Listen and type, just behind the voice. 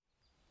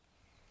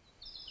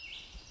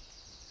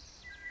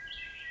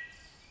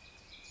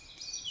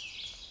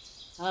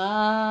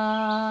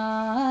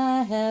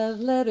I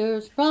have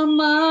letters from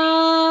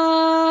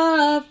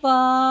my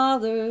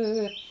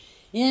father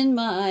in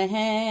my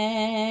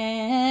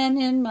hand,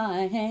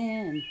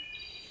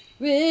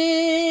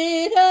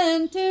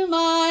 written to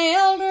my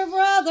elder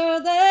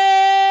brother.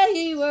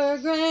 They were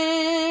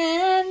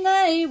grand,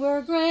 they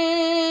were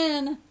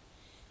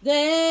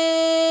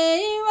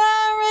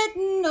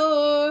written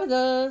o'er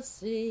the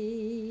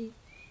sea,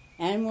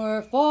 and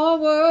were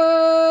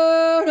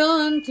forward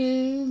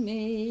unto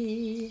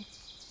me.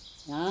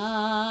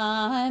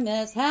 I'm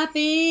as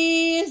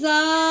happy as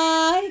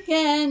I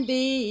can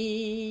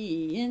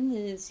be in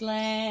this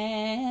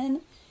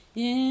land,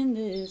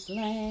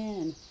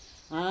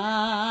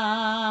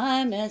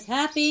 I'm as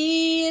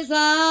happy as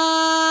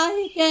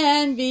I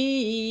can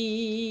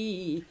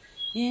be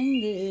in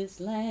this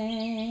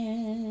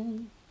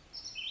land.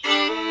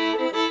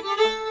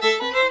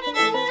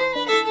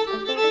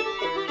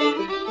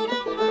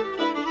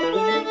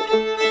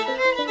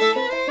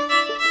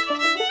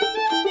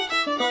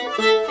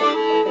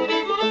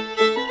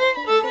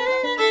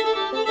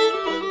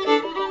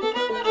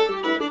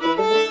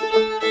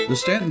 The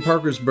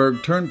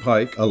Stanton-Parkersburg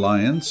Turnpike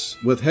Alliance,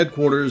 with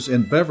headquarters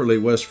in Beverly,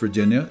 West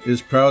Virginia,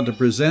 is proud to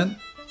present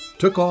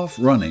Took Off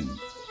Running,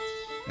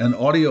 an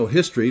audio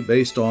history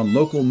based on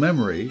local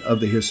memory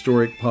of the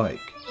historic pike.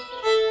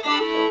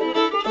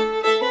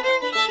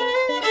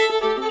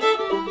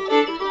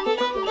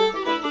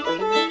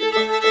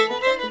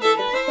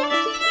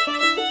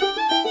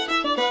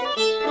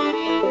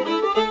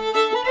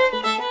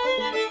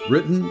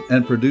 Written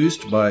and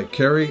produced by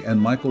Carrie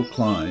and Michael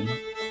Klein,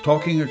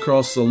 talking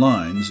across the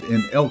lines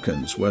in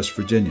Elkins, West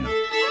Virginia.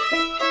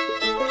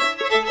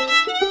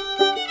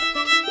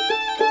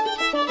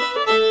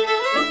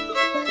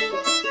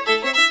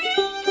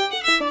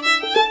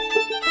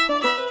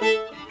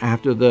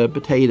 After the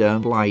potato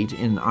blight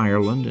in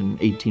Ireland in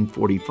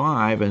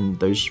 1845, and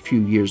those few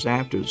years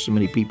after, so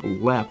many people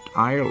left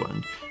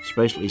Ireland,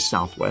 especially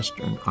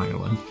southwestern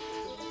Ireland,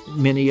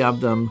 many of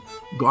them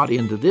got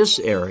into this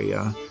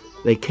area.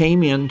 They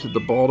came into the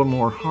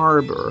Baltimore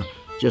Harbor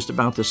just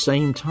about the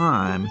same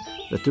time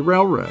that the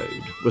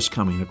railroad was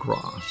coming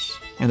across.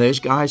 And those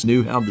guys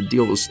knew how to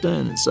deal with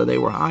stone, and so they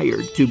were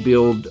hired to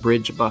build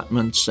bridge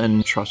abutments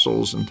and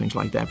trestles and things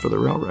like that for the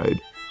railroad.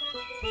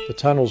 The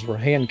tunnels were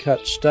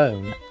hand-cut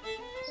stone.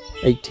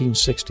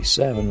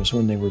 1867 was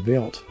when they were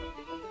built.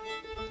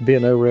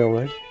 B&O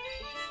Railroad.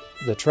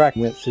 The track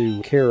went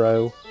through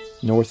Cairo,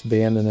 North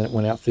Bend, and then it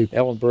went out through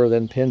Ellenboro,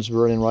 then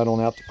Pennsboro, and right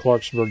on out to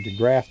Clarksburg to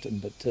Grafton.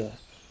 But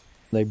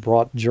they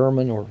brought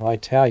German or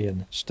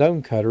Italian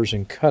stone cutters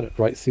and cut it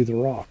right through the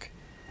rock.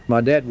 My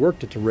dad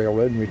worked at the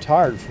railroad and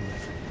retired from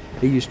it.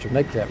 He used to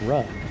make that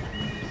run.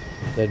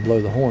 They'd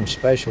blow the horn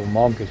special.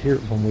 Mom could hear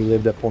it when we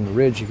lived up on the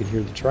ridge. You could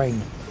hear the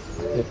train.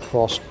 It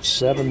crossed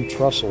 7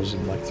 trestles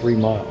in like 3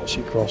 miles.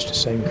 You crossed the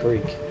same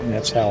creek, and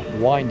that's how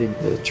winding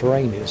the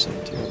terrain is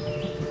into it.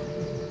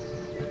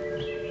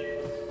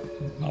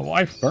 My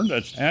wife,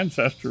 Bernadette's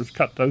ancestors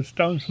cut those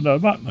stones for the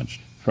abutments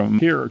from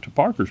here to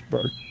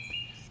Parkersburg.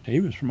 He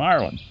was from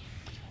Ireland.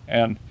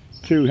 And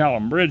to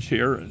Hallam Bridge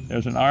here,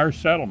 there's an Irish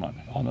settlement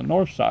on the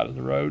north side of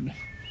the road,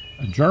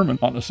 a German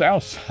on the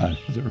south side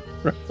of the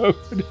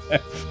road.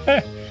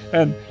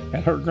 and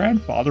her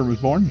grandfather was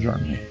born in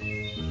Germany.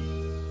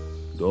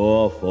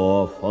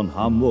 Dorfer von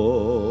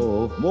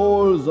Hamburg,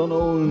 Moors an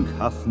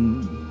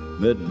Ollenkassen,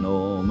 mit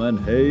Nomen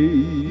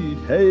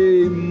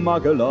hey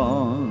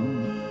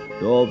Magellan.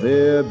 Da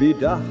wär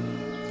bedacht,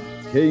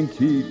 kein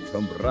Tiet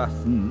zum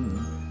Brassen,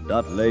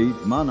 dat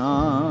leit man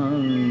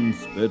an,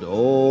 spit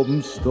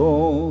oben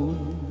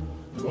stone.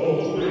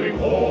 Rolling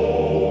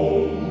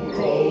home,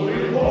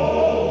 rolling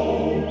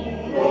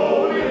home,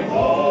 rolling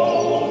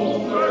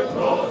home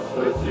across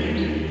the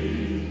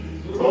sea.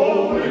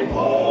 Rolling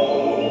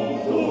home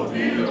to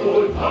the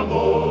old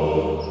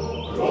Hamburg,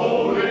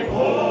 rolling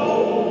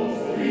home,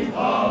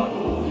 sweetheart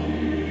to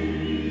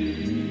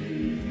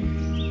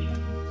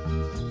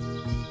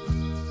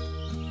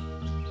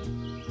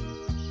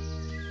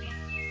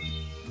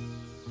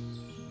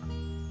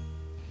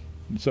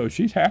So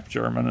she's half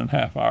German and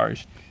half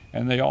Irish,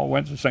 and they all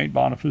went to St.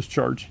 Boniface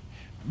Church.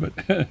 But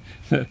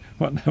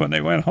when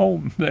they went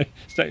home, they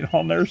stayed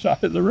on their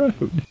side of the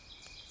road.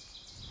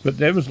 But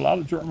there was a lot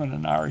of German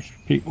and Irish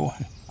people.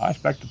 I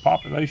expect the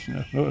population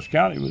of Lewis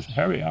County was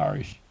heavy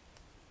Irish.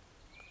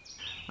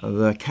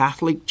 The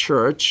Catholic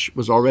Church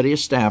was already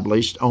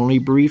established only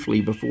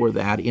briefly before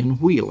that in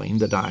Wheeling,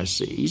 the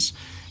diocese,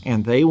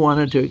 and they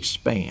wanted to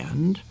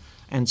expand,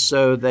 and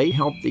so they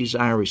helped these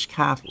Irish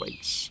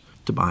Catholics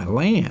to buy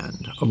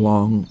land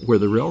along where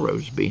the railroad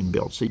was being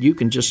built. So you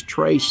can just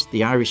trace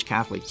the Irish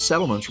Catholic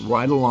settlements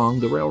right along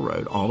the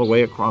railroad, all the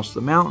way across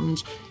the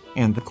mountains.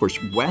 And, of course,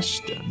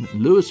 Weston,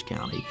 Lewis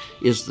County,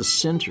 is the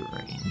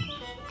centering.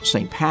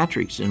 St.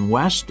 Patrick's in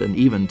Weston,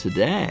 even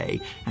today,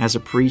 has a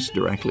priest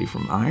directly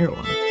from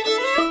Ireland.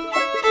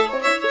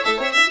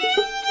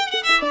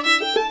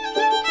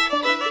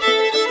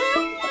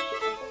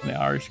 The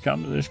Irish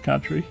come to this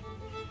country,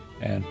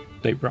 and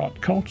they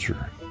brought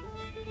culture.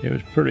 It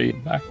was pretty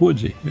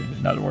backwoodsy.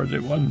 In other words,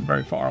 it wasn't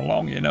very far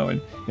along,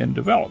 in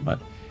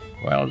development.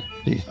 Well,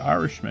 these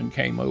Irishmen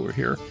came over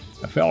here.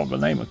 A fellow by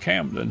the name of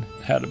Camden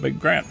had a big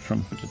grant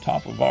from the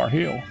top of our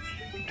hill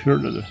to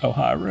the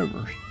Ohio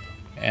River.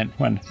 And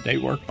when they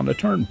worked on the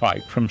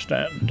turnpike from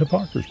Stanton to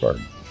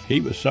Parkersburg, he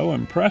was so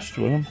impressed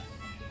with them,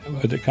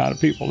 with the kind of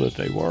people that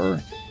they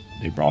were.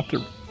 They brought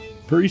the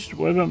priests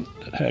with them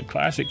that had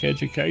classic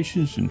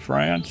educations in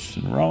France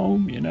and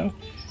Rome, and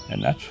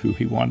that's who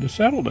he wanted to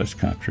settle this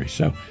country.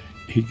 So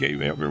he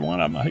gave every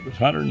one of them, I think it was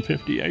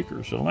 150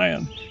 acres of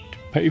land, to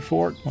pay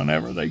for it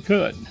whenever they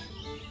could.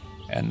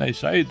 And they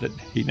say that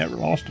he never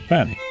lost a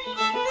penny.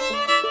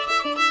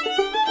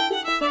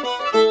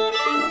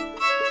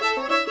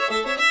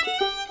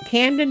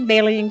 Camden,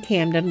 Bailey, and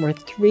Camden were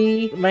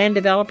three land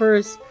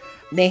developers.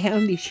 They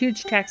owned these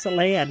huge tracts of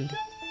land,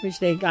 which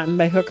they had gotten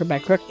by hook or by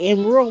crook,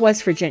 in rural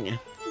West Virginia,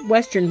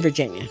 Western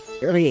Virginia,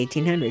 early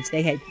 1800s.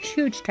 They had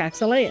huge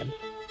tracts of land.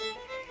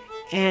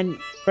 And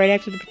right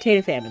after the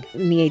potato famine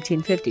in the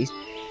 1850s,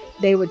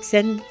 they would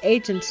send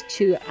agents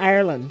to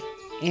Ireland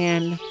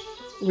and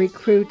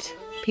recruit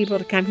people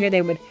to come here.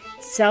 They would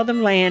sell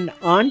them land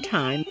on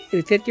time,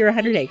 50 or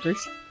 100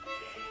 acres,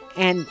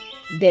 and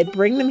they'd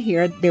bring them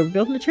here. They were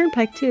building the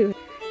turnpike, too.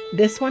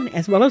 This one,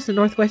 as well as the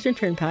Northwestern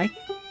Turnpike,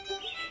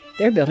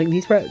 they're building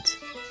these roads.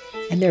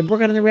 And they're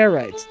working on the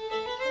railroads.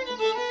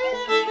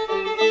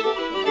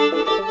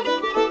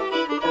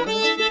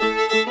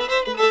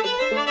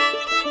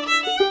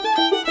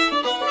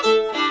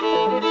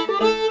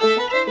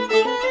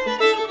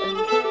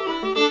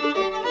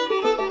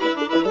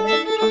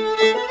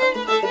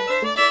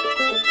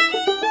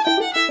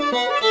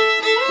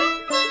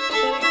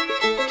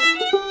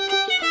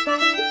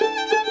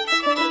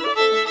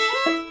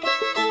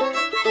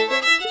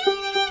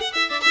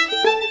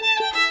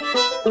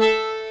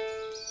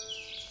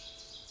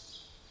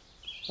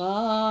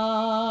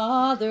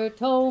 Father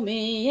told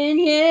me in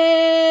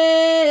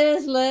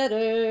his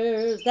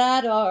letters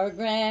that are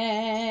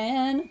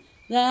grand,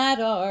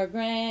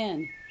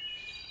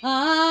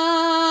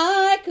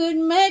 I could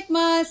make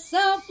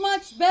myself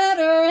much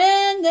better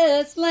in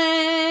this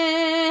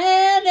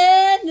land.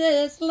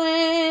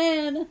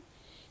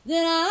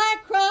 Then I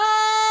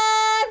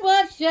cried,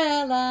 what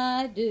shall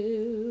I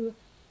do?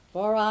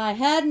 For I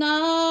had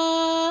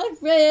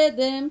not read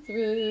them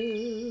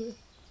through.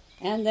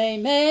 And they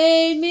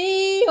made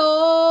me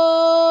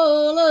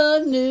all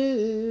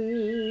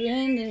anew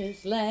in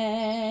this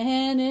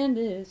land.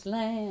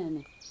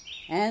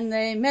 And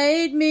they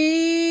made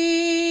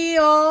me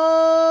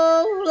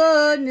all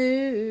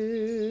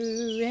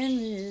anew in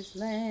this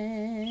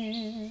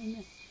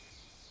land.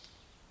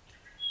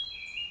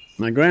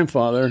 My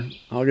grandfather,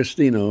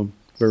 Augustino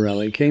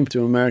Borelli, came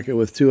to America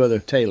with two other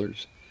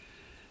tailors,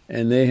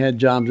 and they had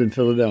jobs in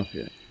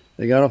Philadelphia.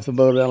 They got off the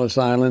boat at Ellis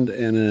Island,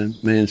 and a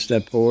man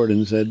stepped forward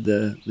and said,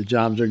 the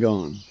jobs are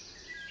gone.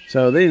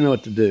 So they didn't know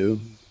what to do,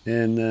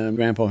 and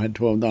Grandpa had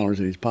 $12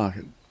 in his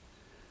pocket.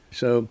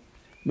 So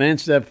man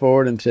stepped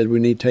forward and said, we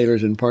need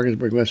tailors in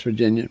Parkersburg, West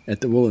Virginia,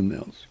 at the woolen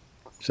mills.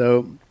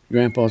 So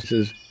Grandpa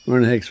says, we're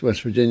in Hicks,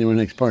 West Virginia, we're in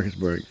Hicks,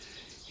 Parkersburg.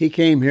 He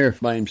came here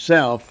by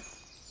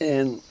himself,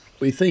 and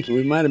we think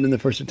we might have been the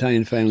first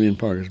Italian family in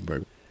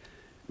Parkersburg.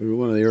 We were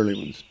one of the early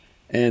ones.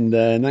 And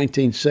in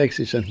 1906,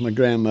 he sent my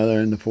grandmother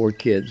and the 4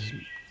 kids,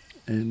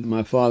 and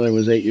my father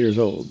was 8 years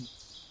old.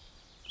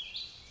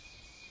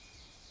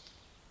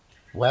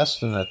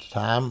 Weston at the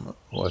time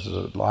was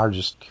the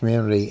largest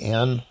community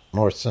in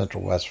north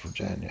central West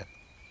Virginia.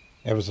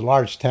 It was the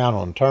largest town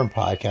on the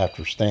turnpike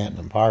after Stanton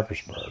and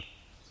Parkersburg.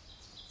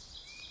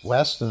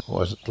 Weston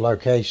was the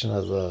location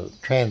of the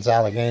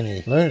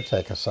Trans-Allegheny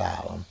Lunatic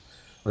Asylum,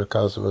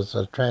 because it was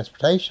a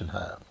transportation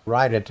hub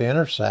right at the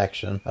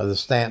intersection of the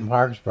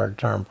Stanton-Parkersburg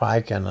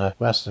Turnpike and the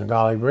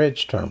Weston-Gauley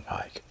Bridge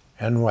Turnpike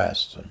in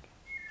Weston.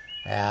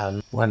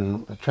 And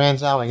when the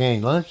Trans-Allegheny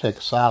Lunatic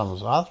Asylum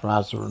was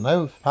authorized, there were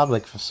no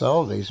public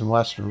facilities in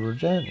Western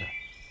Virginia.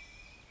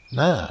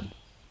 None.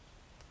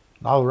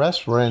 All the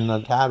rest were in the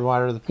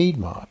tidewater of the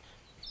Piedmont.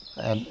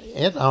 And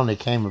it only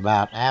came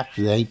about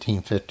after the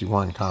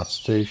 1851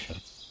 Constitution.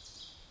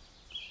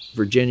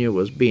 Virginia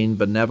was being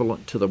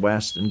benevolent to the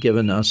West and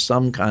giving us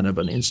some kind of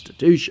an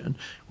institution,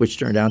 which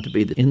turned out to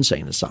be the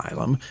insane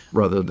asylum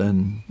rather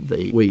than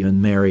the William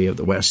and Mary of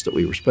the West that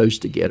we were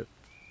supposed to get.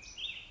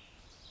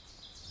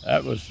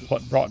 That was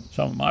what brought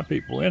some of my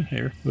people in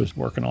here, was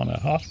working on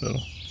that hospital.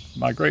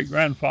 My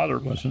great-grandfather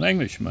was an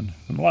Englishman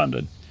from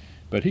London,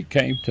 but he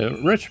came to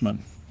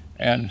Richmond,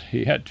 and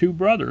he had 2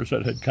 brothers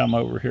that had come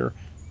over here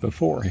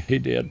before he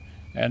did,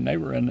 and they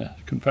were in the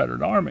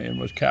Confederate Army and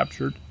was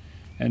captured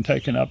and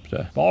taken up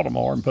to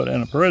Baltimore and put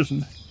in a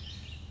prison,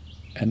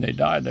 and they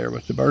died there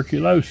with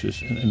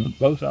tuberculosis, and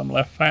both of them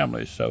left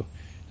families, so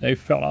they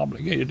felt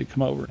obligated to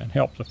come over and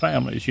help the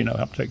families,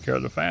 help take care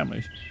of the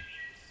families.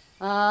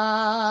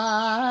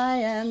 I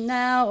am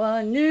now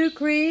a new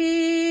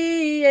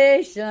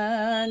creation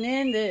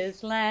in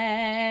this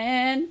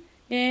land.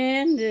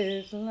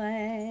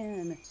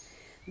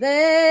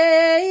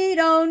 They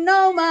don't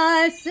know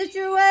my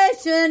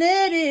situation,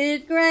 it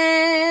is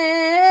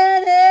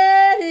grand,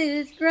 it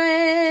is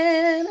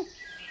grand.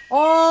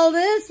 All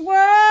this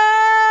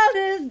world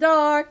is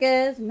dark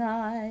as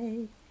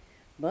night,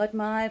 but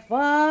my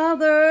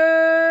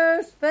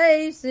Father's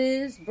face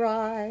is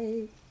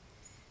bright.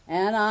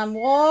 And I'm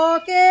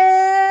walking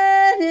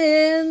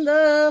in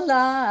the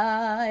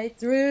light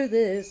through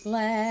this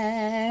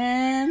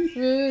land,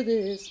 through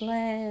this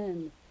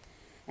land.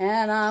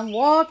 And I'm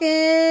walking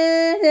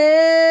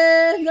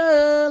in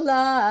the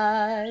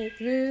light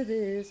through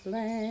this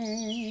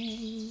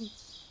land.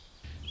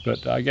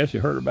 But I guess you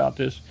heard about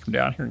this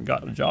down here and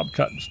got a job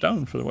cutting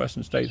stone for the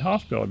Western State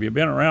Hospital. Have you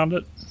been around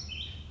it?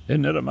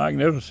 Isn't it a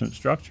magnificent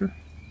structure?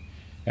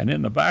 And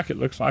in the back it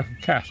looks like a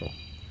castle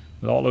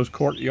with all those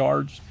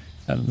courtyards.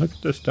 And look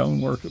at the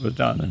stonework that was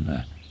done in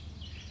that.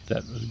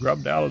 That was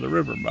grubbed out of the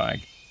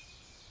riverbank.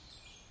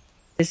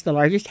 It's the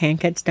largest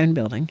hand-cut stone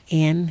building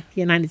in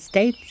the United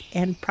States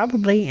and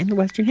probably in the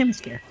Western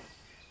Hemisphere.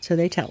 So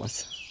they tell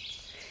us.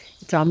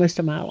 It's almost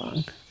a mile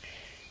long.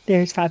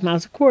 There's 5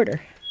 miles a quarter.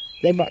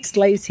 They brought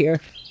slaves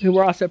here who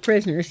were also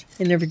prisoners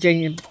in the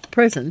Virginia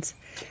prisons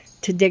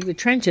to dig the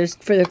trenches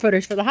for the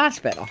footers for the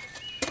hospital.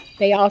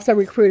 They also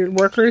recruited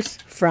workers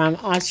from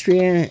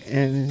Austria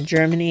and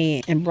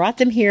Germany and brought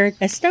them here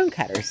as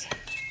stonecutters.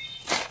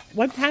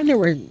 One time there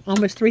were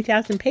almost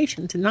 3,000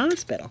 patients in the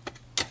hospital.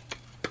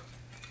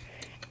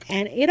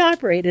 And it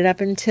operated up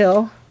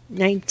until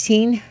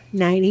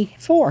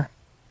 1994.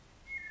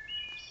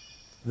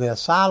 The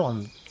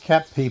asylum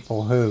kept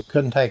people who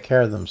couldn't take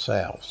care of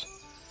themselves.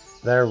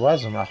 There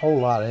wasn't a whole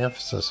lot of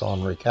emphasis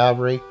on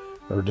recovery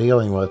or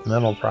dealing with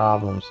mental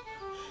problems.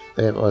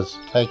 It was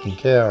taking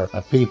care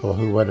of people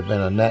who would have been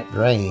a net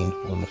drain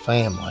on the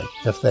family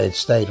if they'd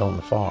stayed on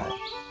the farm.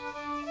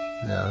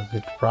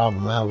 Get the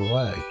problem out of the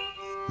way.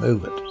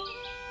 Move it.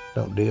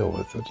 Don't deal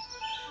with it.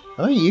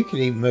 I mean, you could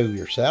even move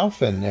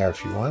yourself in there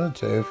if you wanted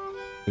to.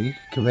 You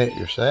could commit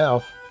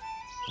yourself.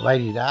 A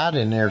lady died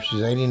in there.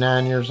 She's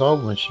 89 years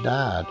old when she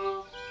died.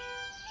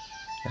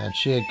 And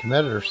she had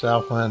committed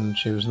herself when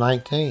she was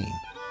 19.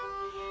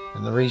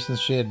 And the reason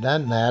she had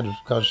done that is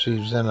because she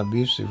was in an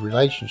abusive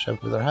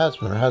relationship with her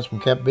husband. Her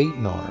husband kept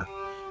beating on her.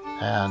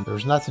 And there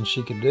was nothing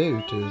she could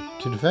do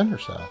to defend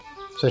herself.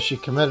 So she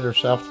committed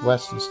herself to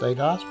Western State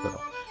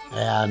Hospital.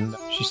 And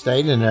she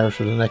stayed in there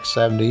for the next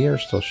 70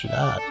 years till she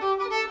died.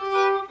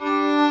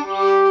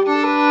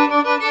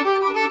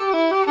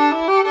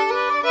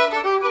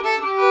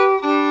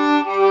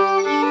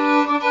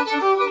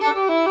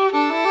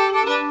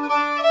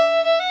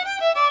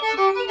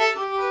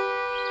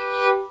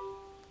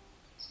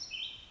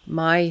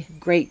 My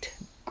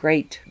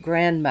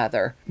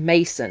great-great-grandmother,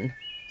 Mason,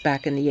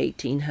 back in the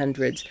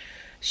 1800s,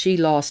 she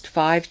lost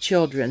 5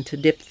 children to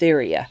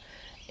diphtheria,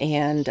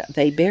 and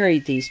they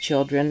buried these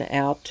children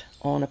out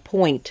on a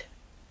point,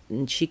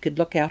 and she could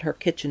look out her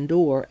kitchen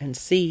door and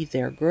see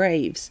their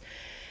graves.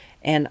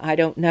 And I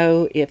don't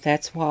know if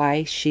that's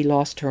why she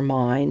lost her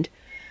mind,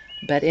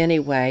 but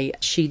anyway,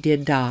 she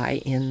did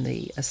die in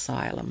the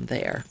asylum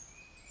there.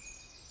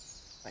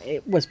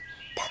 It was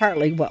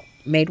partly what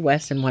made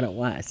Weston what it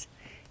was,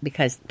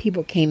 because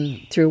people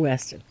came through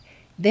Weston.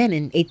 Then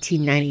in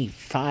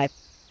 1895,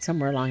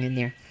 somewhere along in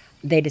there,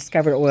 they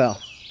discovered oil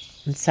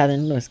in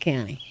southern Lewis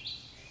County.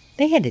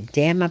 They had to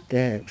dam up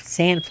the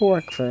Sand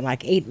Fork for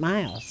like 8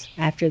 miles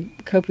after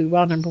Copley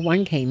Well No.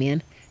 1 came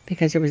in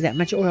because there was that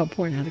much oil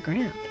pouring out of the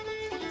ground.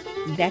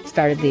 That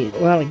started the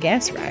oil and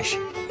gas rush.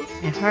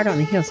 And hard on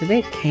the heels of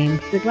it came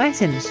the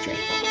glass industry.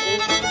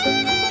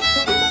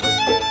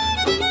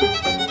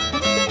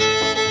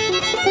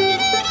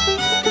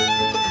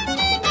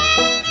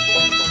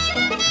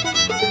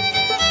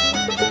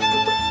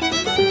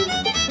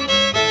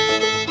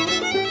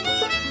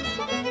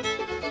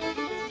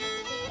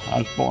 I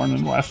was born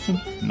in Weston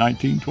in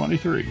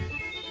 1923.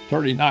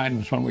 39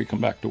 was when we come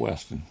back to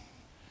Weston.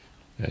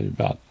 They had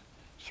about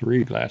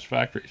 3 glass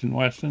factories in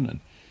Weston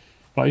and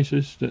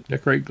places that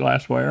decorate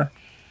glassware.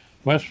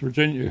 West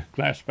Virginia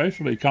Glass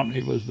Specialty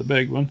Company was the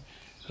big one.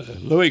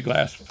 Louis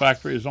Glass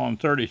Factory is on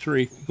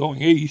 33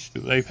 going east.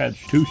 They've had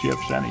 2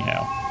 ships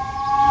anyhow.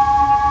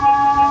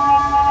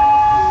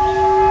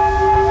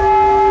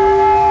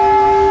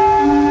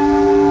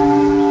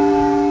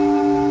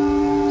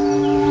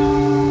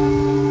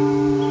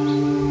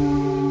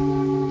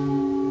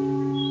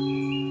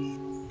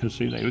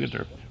 See, they get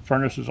their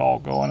furnaces all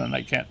going and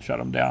they can't shut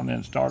them down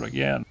then start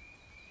again.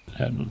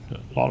 Had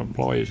a lot of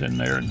employees in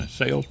there and the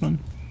salesmen.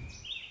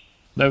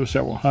 There were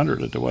several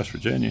hundred at the West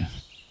Virginia.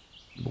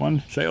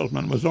 One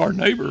salesman was our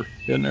neighbor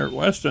in there at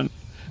Weston,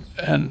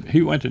 and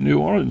he went to New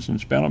Orleans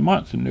and spent a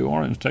month in New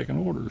Orleans taking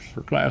orders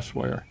for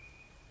glassware.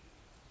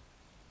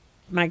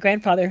 My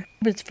grandfather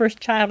was the first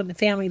child in the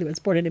family that was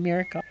born in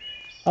America.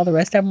 All the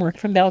rest of them were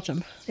from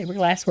Belgium. They were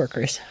glass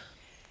workers.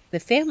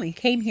 The family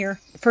came here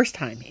the first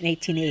time in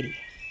 1880.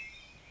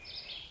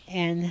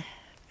 And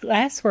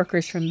glass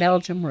workers from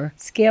Belgium were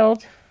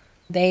skilled.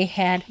 They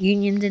had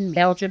unions in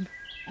Belgium.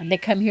 And they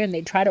come here and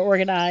they try to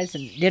organize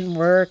and it didn't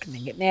work. And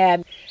they get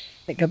mad.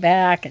 They go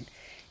back.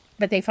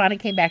 But they finally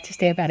came back to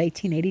stay about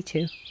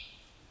 1882.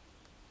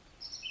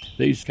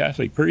 these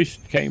Catholic priests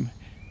came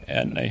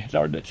and they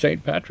started at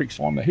St. Patrick's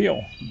on the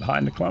hill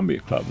behind the Columbia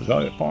Club. It was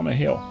up on the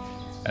hill.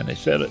 And they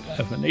said that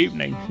of an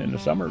evening in the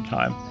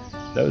summertime,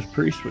 those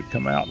priests would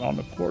come out on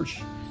the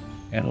porch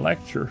and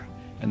lecture,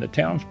 and the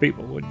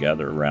townspeople would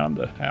gather around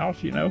the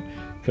house,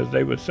 because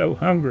they were so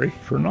hungry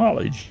for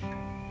knowledge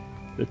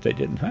that they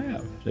didn't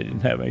have. They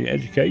didn't have any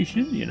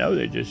education,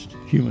 they're just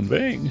human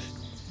beings,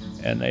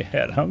 and they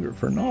had hunger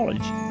for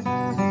knowledge.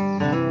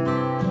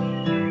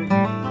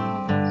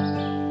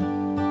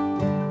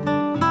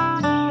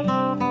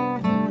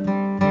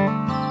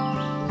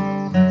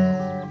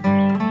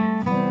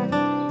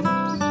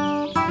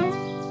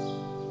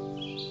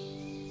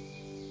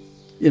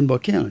 In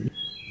Buchanan,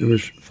 there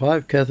was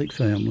 5 Catholic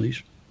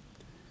families.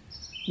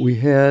 We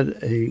had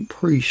a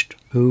priest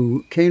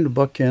who came to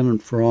Buchanan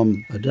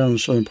from down in the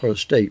southern part of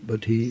the state,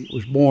 but he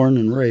was born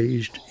and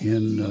raised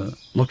in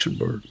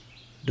Luxembourg,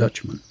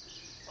 Dutchman.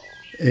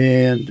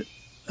 And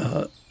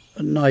a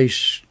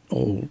nice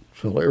old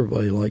fellow,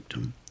 everybody liked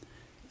him.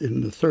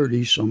 In the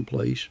 30s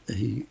someplace,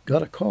 he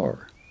got a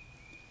car.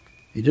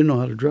 He didn't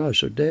know how to drive,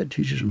 so Dad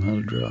teaches him how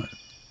to drive.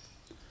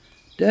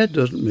 Dad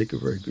doesn't make a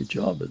very good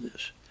job of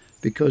this,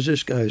 because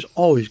this guy is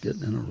always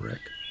getting in a wreck.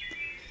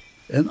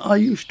 And I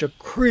used to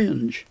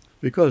cringe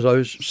because I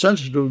was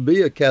sensitive to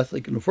be a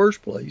Catholic in the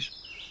first place,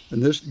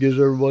 and this gives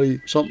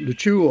everybody something to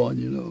chew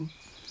on,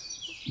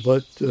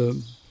 But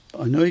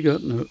I know he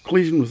got in a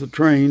collision with a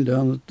train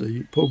down at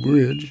the Po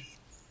Bridge,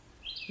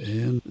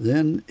 and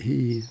then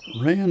he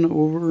ran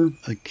over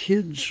a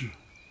kid's,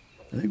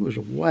 I think it was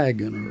a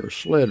wagon or a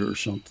sled or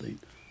something,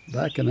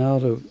 backing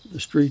out of the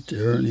street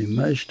there, and he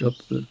mashed up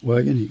the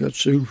wagon. He got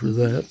sued for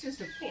that.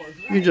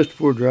 He's just a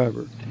poor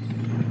driver.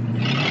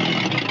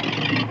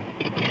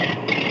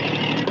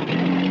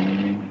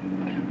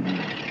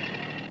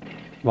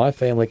 My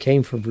family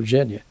came from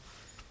Virginia.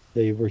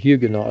 They were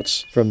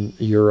Huguenots from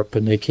Europe,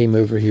 and they came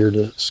over here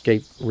to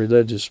escape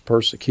religious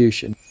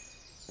persecution.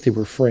 They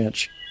were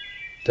French.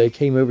 They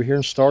came over here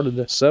and started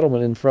a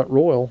settlement in Front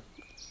Royal,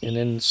 and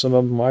then some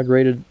of them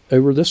migrated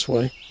over this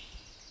way.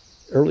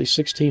 Early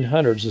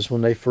 1600s is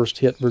when they first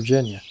hit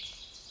Virginia.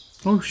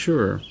 Oh,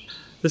 sure.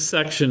 This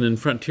section in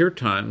frontier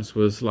times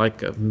was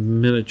like a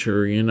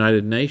miniature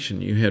United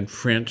Nation. You had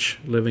French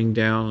living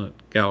down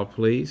at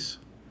Gallipolis.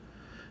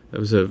 There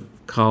was a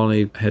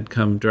colony had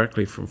come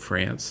directly from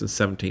France in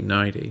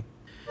 1790.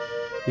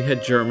 You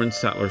had German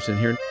settlers in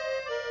here.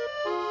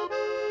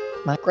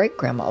 My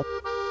great-grandma,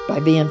 by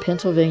being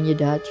Pennsylvania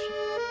Dutch,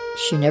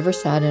 she never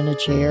sat in a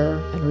chair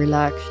and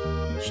relaxed.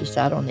 She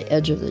sat on the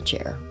edge of the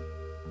chair,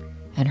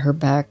 and her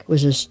back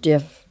was as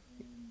stiff.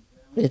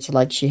 It's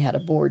like she had a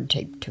board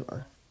taped to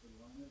her.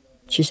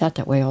 She sat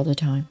that way all the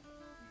time,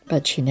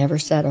 but she never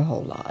said a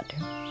whole lot.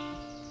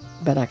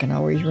 But I can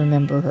always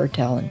remember her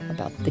telling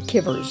about the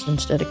kivers.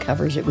 Instead of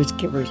covers, it was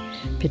kivers.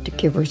 Put the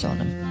kivers on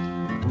them.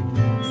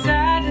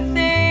 Sad to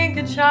think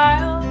a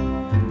child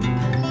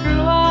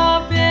grew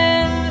up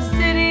in the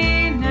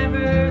city,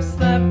 never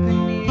slept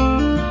beneath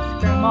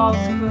Grandma's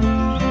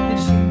quilt that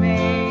she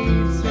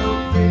made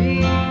so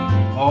pretty.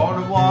 Or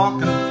to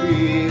walk in the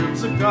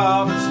fields of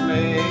goblins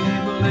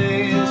made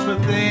beliefs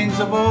with things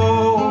of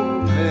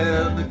old,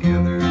 held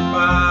together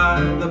by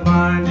the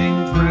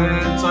binding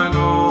threads I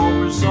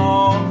know were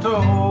song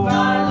told.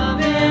 By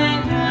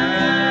loving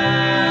hands,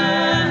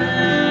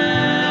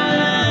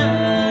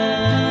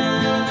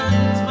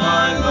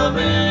 by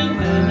loving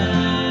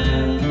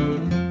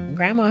hands.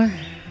 Grandma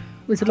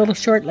was a little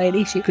short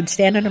lady. She could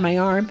stand under my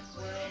arm.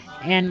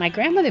 And my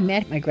grandmother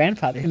met my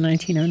grandfather in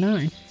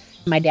 1909.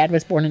 My dad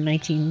was born in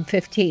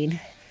 1915.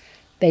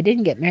 They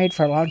didn't get married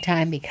for a long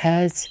time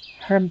because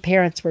her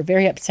parents were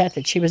very upset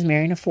that she was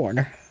marrying a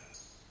foreigner.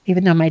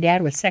 Even though my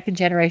dad was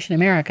second-generation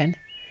American,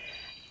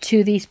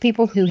 to these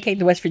people who came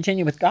to West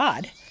Virginia with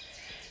God,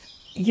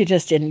 you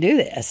just didn't do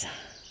this.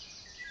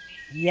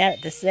 Yet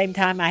at the same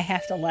time, I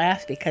have to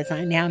laugh because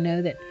I now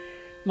know that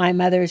my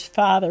mother's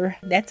father,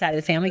 that side of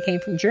the family,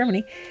 came from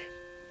Germany.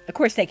 Of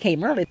course, they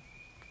came early.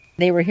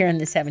 They were here in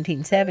the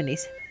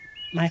 1770s.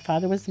 My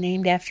father was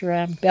named after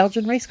a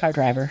Belgian race car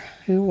driver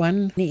who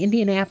won the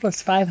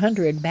Indianapolis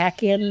 500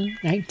 back in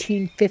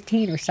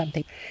 1915 or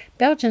something.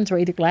 Belgians were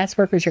either glass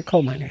workers or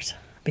coal miners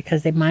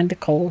because they mined the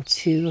coal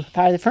to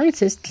power the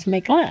furnaces to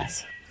make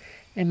glass.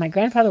 And my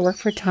grandfather worked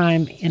for a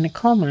time in the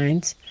coal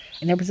mines,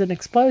 and there was an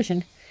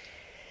explosion,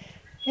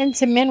 and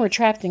some men were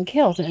trapped and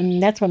killed,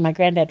 and that's when my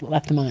granddad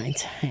left the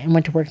mines and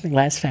went to work in the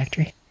glass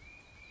factory.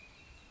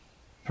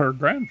 Her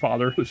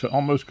grandfather was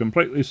almost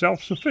completely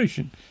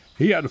self-sufficient.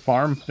 He had a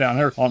farm down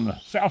there on the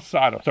south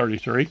side of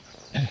 33.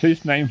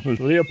 His name was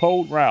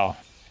Leopold Rau,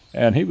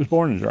 and he was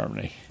born in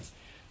Germany.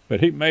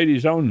 But he made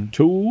his own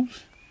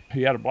tools.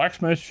 He had a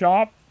blacksmith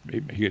shop. He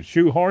could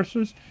shoe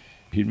horses.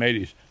 He made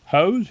his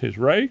hoes, his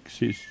rakes,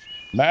 his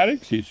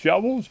mattocks, his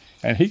shovels,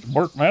 and he could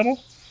work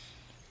metal.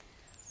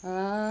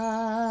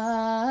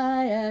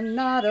 I am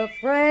not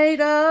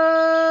afraid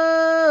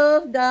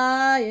of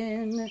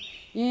dying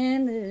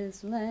in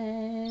this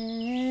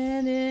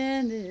land,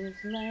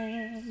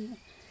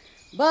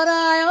 but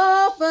I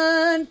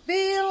often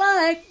feel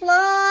like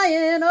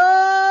flying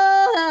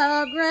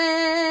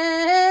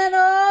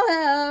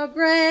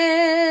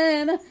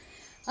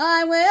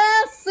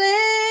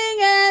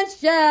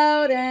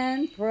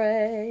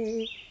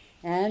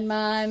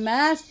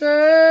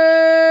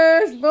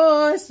Master's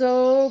voice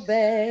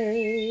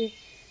obey.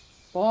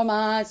 For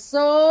my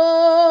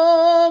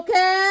soul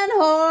can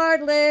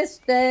hardly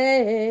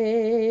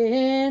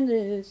stay in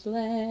this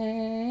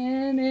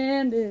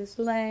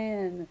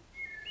land.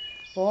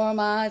 For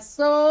my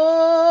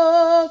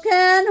soul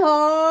can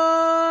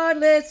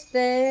hardly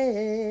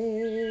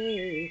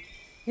stay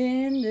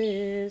in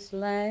this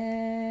land.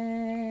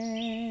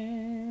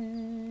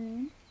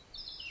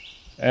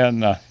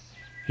 And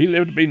he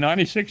lived to be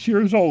 96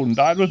 years old and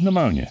died with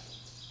pneumonia.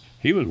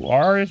 He was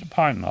wiry as a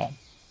pine knot.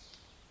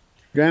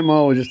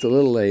 Grandma was just a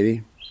little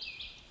lady,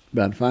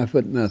 about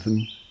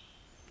 5'0".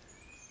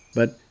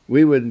 But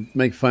we would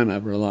make fun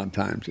of her a lot of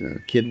times, a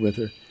kid with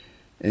her.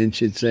 And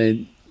she'd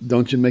say,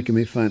 "Don't you make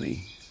me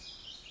funny."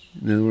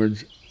 In other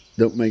words,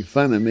 don't make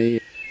fun of me.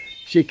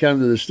 She'd come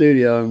to the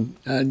studio, and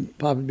I'd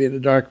probably be in a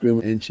dark room,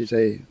 and she'd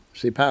say,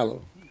 "Si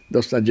Paolo,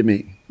 dove sta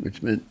Jimmy?"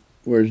 Which meant,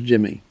 "Where's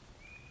Jimmy?"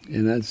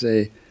 And I'd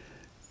say,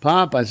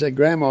 "Pop," I said,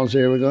 "Grandma's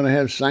here. We're going to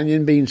have Sonia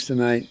and beans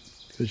tonight."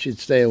 So she'd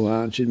stay a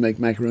while, and she'd make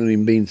macaroni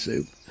and bean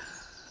soup.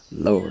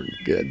 Lord,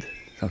 good.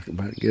 Talk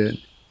about good.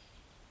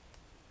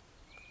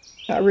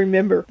 I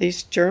remember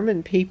these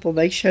German people,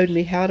 they showed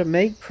me how to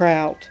make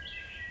kraut.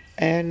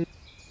 And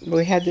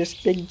we had this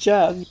big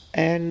jug,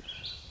 and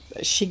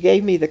she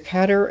gave me the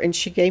cutter, and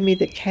she gave me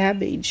the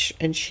cabbage,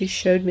 and she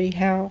showed me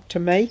how to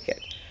make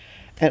it.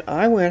 And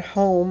I went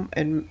home,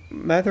 and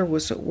Mother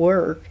was at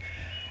work,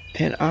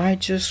 and I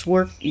just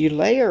worked. You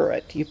layer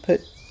it. You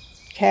put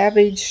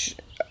cabbage,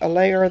 a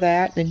layer of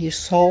that, and you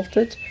salt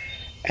it,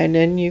 and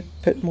then you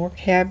put more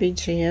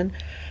cabbage in.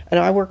 And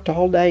I worked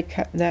all day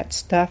cutting that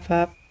stuff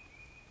up.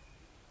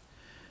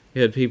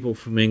 You had people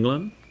from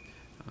England,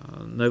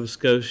 Nova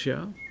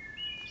Scotia.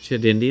 She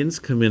had Indians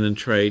come in and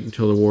trade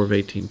until the War of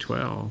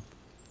 1812.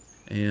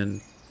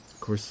 And, of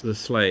course, the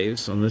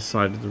slaves on this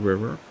side of the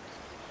river.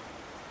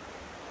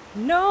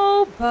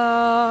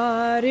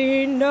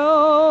 Nobody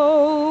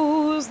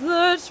knows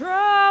the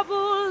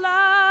trouble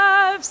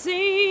I've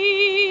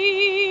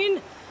seen.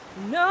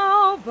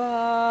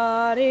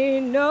 Nobody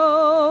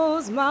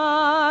knows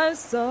my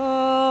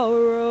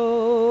sorrow.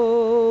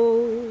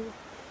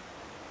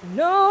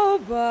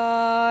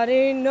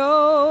 Nobody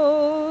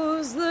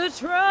knows the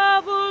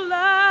trouble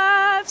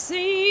I've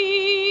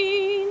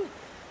seen.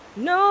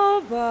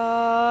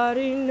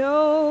 Nobody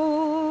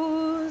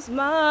knows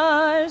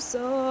my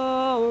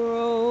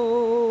sorrow.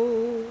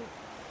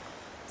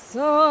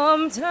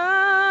 Sometimes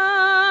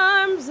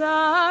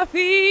I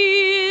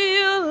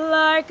feel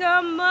like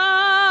a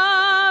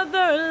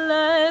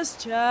motherless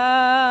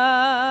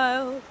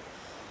child,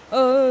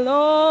 a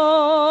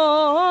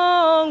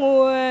long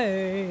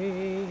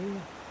way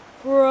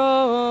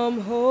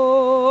from home.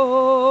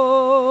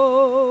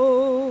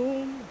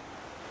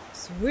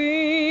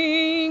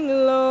 Swing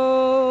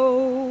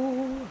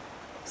low,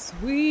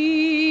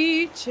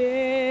 sweet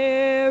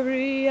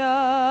chariot,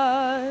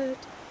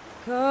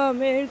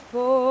 coming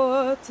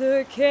forth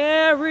to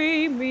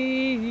carry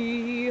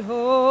me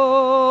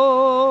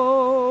home.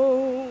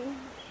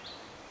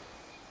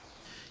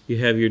 You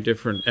have your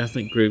different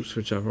ethnic groups,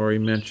 which I've already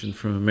mentioned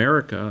from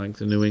America, like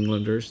the New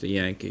Englanders, the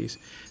Yankees.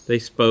 They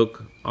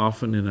spoke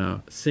often in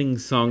a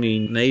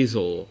sing-songy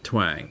nasal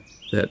twang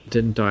that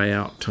didn't die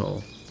out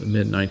till the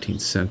mid-19th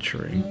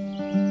century.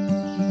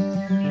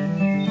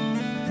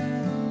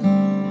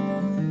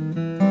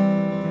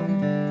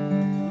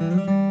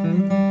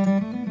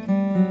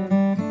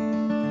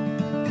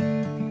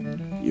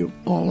 You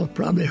all have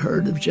probably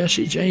heard of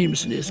Jesse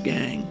James and his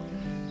gang.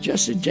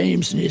 Jesse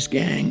James and his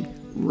gang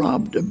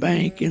robbed a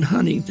bank in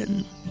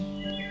Huntington,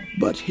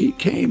 but he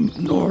came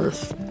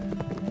north.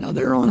 Now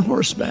they're on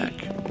horseback.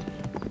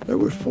 There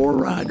were 4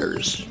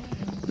 riders,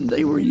 and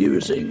they were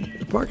using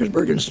the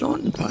Parkersburg and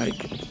Staunton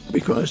Pike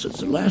because it's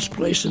the last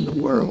place in the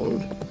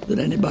world that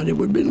anybody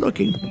would be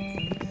looking.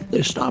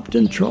 They stopped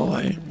in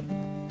Troy,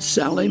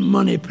 Sally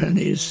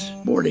Moneypenny's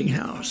boarding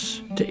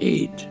house, to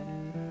eat.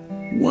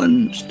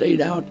 One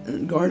stayed out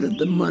and guarded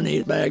the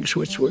money bags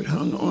which were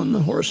hung on the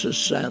horses'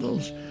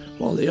 saddles,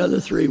 while the other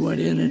 3 went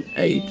in and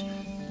ate.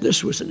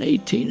 This was in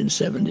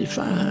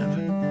 1875.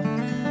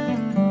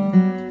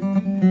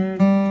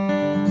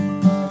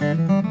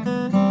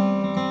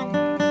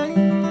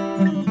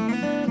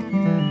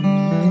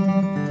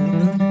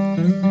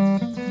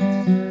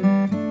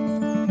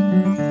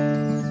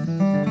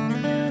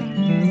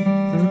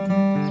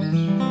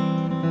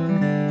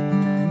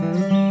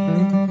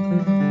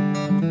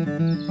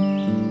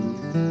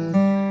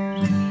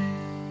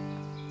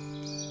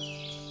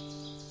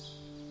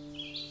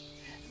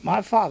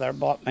 My father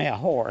bought me a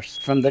horse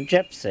from the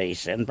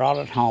gypsies and brought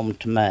it home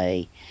to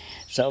me.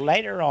 So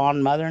later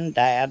on, Mother and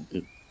Dad,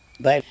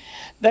 they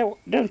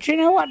don't you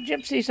know what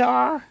gypsies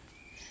are?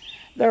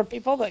 They're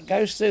people that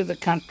goes through the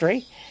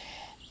country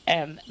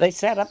and they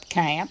set up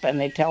camp and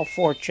they tell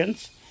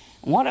fortunes.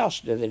 And what else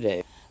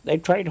do? They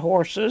trade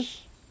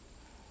horses.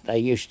 They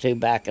used to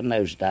back in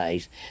those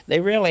days. They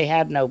really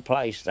had no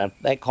place that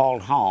they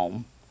called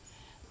home.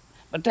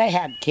 But they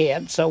had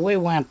kids, so we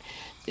went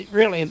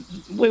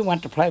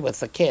to play with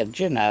the kids,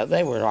 you know.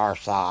 They were our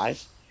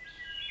size.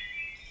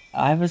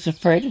 I was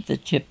afraid of the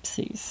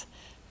gypsies,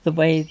 the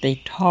way they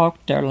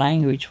talked, their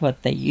language,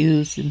 what they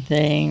used and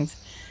things,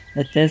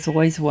 that they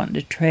always wanting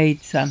to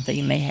trade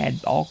something. They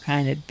had all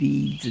kind of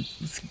beads. It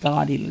was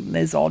gaudy.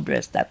 They was all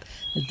dressed up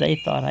as they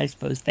thought, I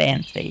suppose,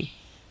 fancy.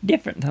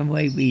 Different from the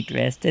way we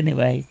dressed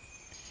anyway.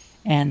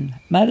 And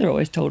Mother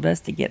always told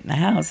us to get in the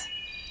house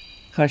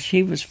because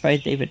she was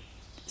afraid they would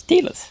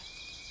steal us.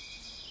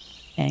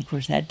 And, of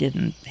course, that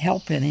didn't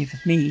help any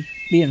with me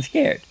being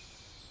scared.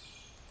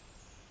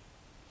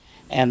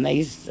 And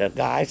these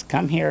guys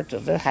come here to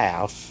the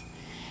house,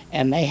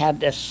 and they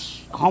had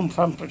this home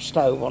comfort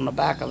stove on the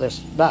back of this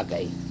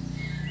buggy,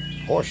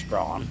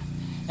 horse-drawn,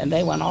 and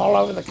they went all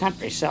over the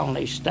country selling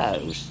these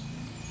stoves.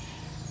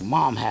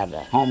 Mom had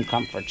a home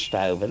comfort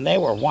stove, and they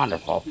were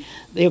wonderful.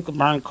 You could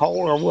burn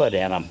coal or wood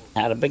in them.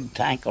 Had a big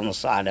tank on the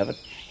side of it,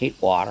 heat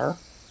water,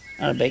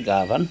 and a big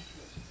oven.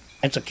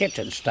 It's a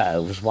kitchen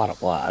stove is what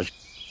it was.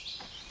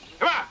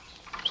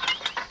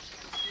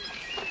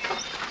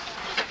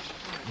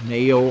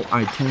 Nail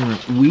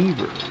itinerant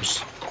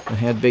weavers that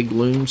had big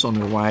looms on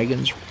their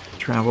wagons,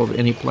 traveled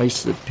any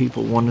place that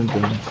people wanted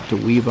them to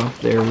weave up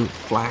their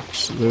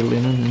flax, their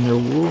linen, and their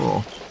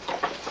wool.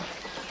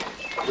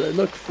 They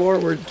looked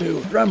forward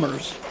to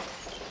drummers.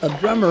 A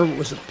drummer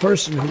was a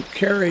person who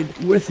carried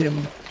with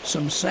him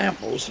some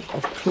samples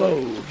of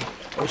clothes,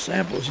 or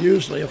samples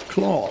usually of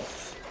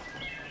cloth.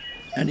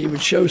 And he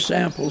would show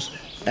samples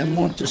and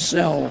want to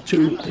sell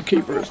to the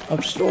keepers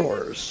of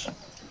stores.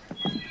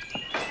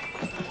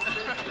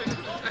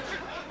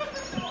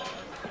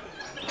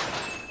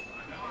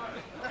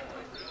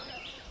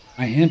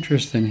 My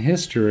interest in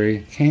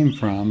history came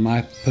from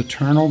my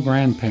paternal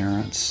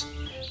grandparents,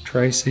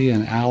 Tracy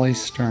and Allie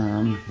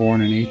Sturm,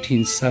 born in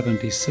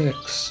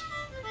 1876.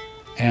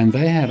 And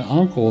they had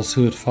uncles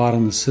who had fought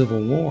in the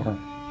Civil War.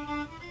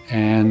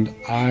 And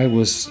I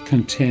was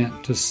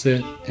content to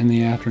sit in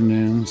the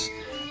afternoons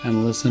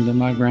and listen to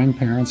my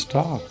grandparents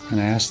talk and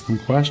ask them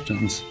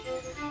questions,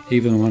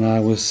 even when I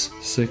was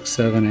 6,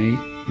 7,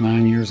 8,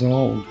 9 years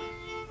old.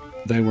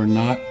 They were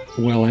not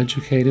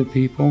well-educated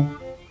people.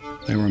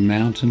 They were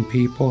mountain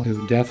people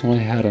who definitely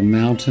had a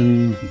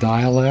mountain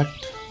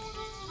dialect,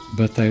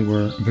 but they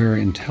were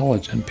very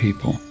intelligent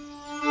people.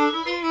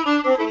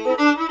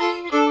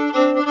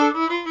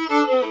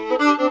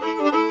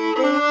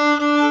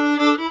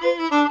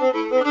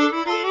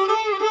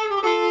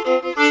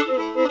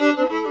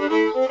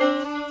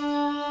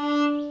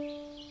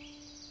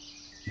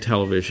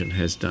 Television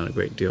has done a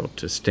great deal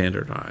to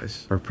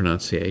standardize our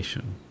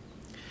pronunciation.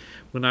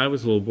 When I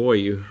was a little boy,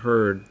 you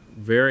heard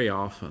very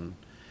often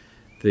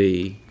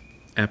the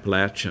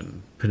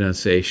Appalachian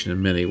pronunciation of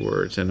many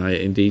words, and I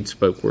indeed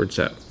spoke words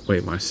that way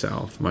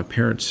myself. My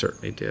parents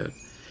certainly did.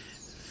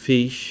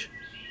 Fish,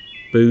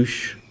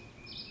 boosh.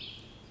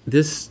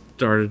 This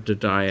started to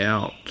die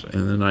out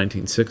in the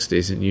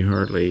 1960s, and you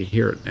hardly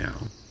hear it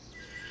now.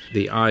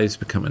 The I's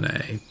become an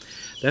A.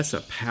 That's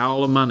a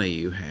pile of money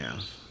you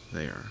have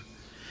there.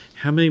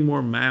 How many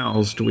more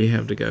miles do we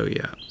have to go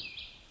yet?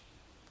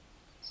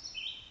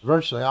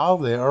 Virtually all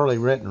the early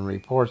written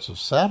reports of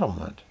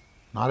settlement,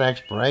 not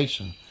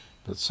exploration,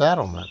 but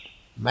settlement,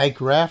 make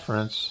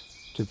reference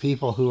to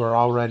people who are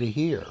already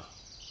here.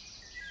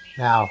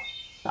 Now,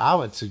 I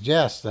would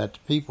suggest that the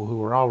people who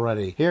were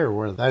already here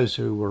were those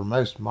who were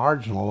most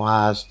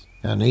marginalized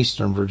in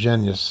Eastern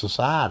Virginia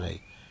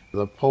society.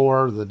 The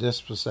poor, the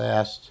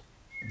dispossessed,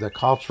 the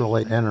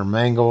culturally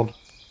intermingled,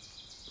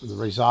 the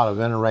result of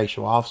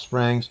interracial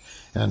offsprings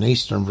in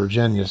Eastern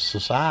Virginia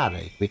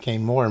society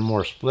became more and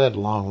more split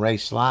along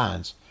race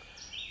lines.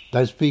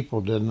 Those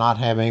people did not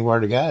have anywhere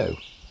to go.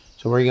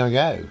 So where are you going to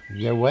go?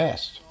 You go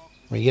west.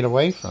 Where you get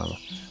away from them.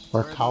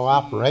 Where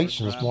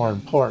cooperation is more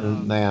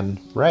important than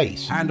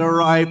race. And a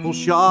rifle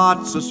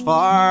shot's as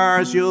far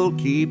as you'll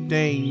keep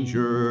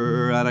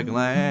danger at a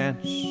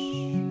glance.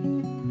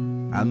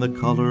 And the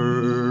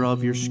color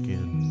of your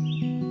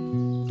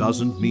skin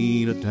doesn't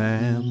mean a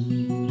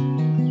damn.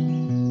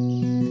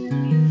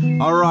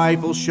 A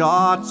rifle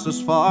shot's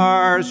as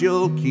far as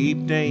you'll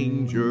keep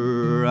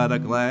danger at a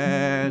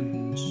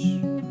glance.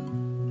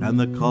 And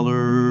the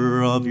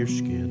color of your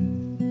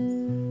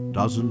skin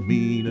doesn't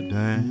mean a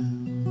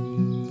damn.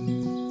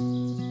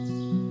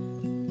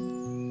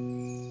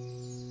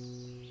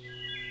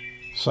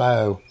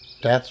 So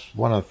that's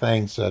one of the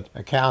things that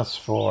accounts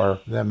for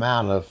the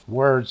amount of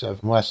words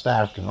of West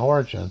African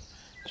origin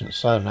in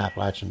Southern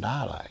Appalachian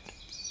dialect.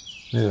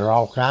 There are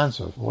all kinds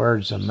of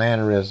words and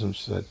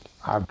mannerisms that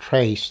are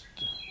traced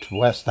to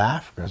West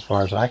Africa as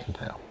far as I can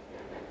tell.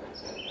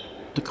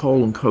 The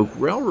Coal and Coke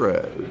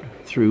Railroad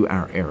through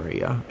our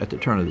area at the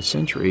turn of the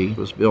century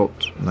was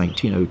built in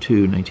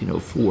 1902,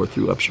 1904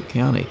 through Upshur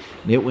County.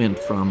 And it went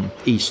from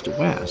east to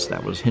west.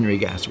 That was Henry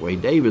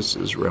Gasaway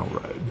Davis's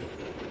railroad.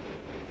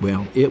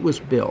 Well, it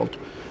was built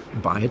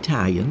by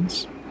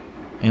Italians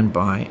and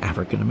by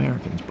African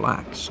Americans,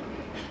 blacks.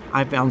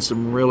 I found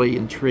some really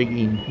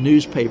intriguing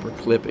newspaper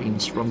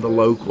clippings from the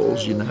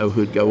locals,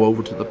 who'd go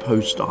over to the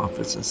post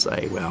office and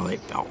say, well, they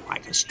felt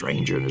like a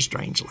stranger in a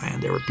strange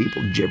land. There were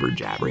people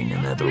jibber-jabbering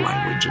in other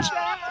languages.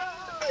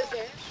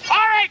 All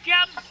right,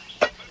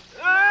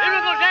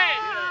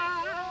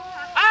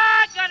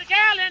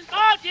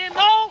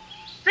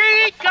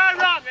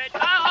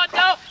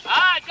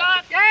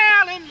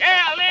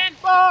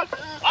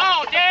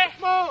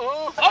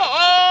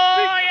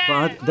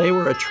 they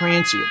were a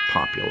transient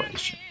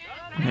population.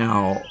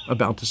 Now,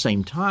 about the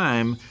same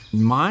time,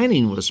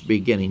 mining was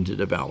beginning to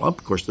develop.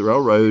 Of course, the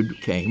railroad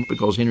came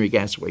because Henry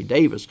Gasaway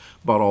Davis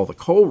bought all the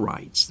coal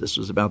rights. This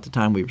was about the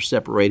time we were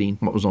separating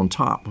what was on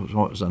top from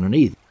what was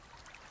underneath.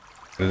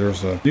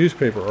 There's a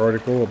newspaper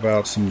article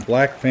about some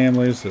black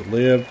families that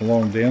lived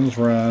along Dens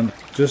Run,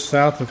 just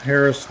south of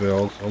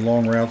Harrisville,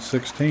 along Route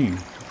 16.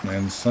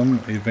 And some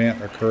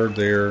event occurred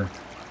there.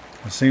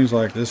 It seems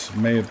like this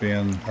may have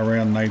been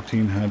around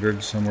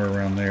 1900, somewhere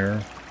around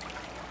there.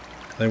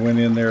 They went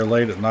in there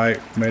late at night,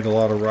 made a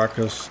lot of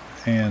ruckus,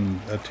 and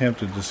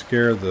attempted to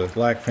scare the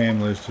black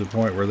families to the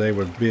point where they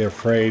would be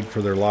afraid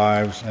for their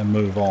lives and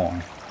move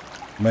on,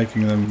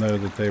 making them know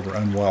that they were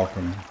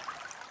unwelcome.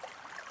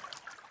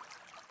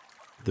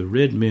 The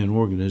Red Men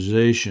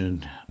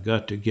organization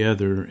got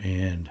together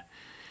and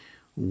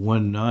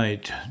one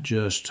night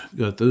just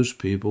got those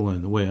people,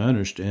 and the way I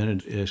understand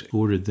it,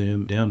 escorted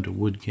them down to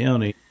Wood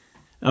County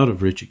out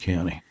of Ritchie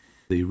County,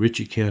 the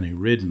Ritchie County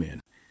Red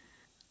Men.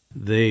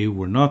 They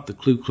were not the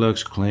Ku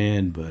Klux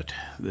Klan, but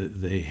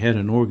they had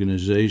an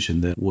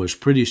organization that was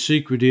pretty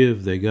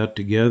secretive. They got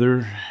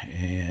together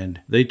and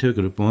they took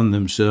it upon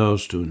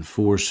themselves to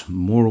enforce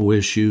moral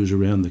issues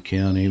around the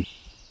county.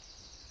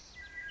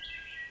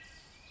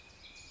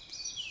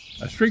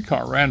 A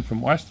streetcar ran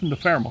from Weston to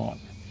Fairmont.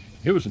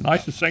 It was the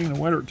nicest thing in the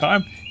winter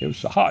time. It was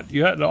so hot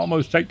you had to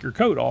almost take your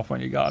coat off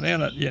when you got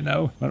in it,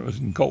 when it was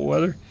in cold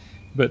weather.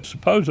 But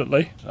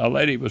supposedly a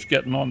lady was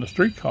getting on the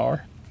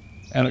streetcar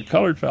and a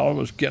colored fellow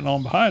was getting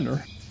on behind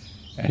her,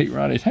 and he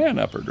ran his hand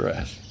up her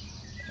dress.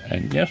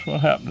 And guess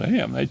what happened to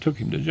him? They took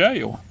him to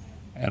jail,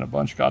 and a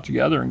bunch got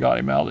together and got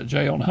him out of the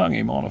jail and hung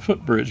him on a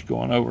footbridge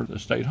going over to the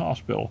state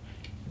hospital.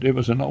 It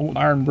was an old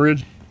iron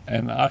bridge,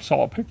 and I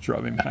saw a picture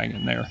of him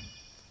hanging there.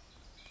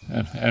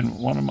 And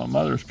one of my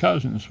mother's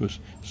cousins was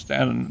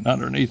standing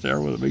underneath there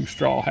with a big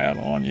straw hat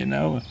on,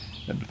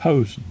 and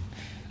posing.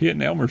 He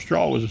and Elmer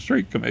Straw was a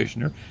street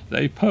commissioner.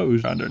 They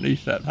posed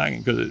underneath that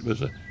hanging because it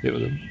was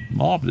a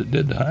mob that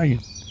did the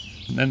hanging.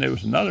 And then there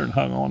was another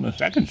hung on the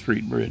 2nd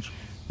Street Bridge.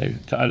 They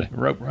tied a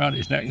rope around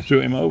his neck and threw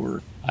him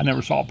over. I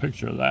never saw a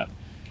picture of that.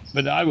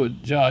 But I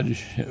would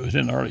judge it was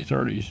in the early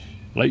 30s,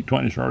 late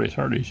 20s, early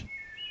 30s.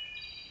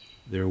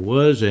 There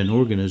was an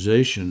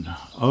organization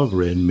of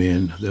Red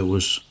Men that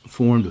was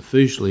formed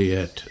officially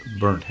at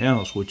Burnt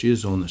House, which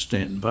is on the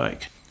Stanton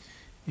Pike.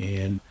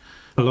 And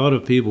a lot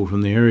of people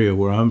from the area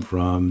where I'm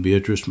from,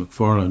 Beatrice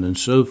McFarland and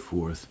so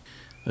forth,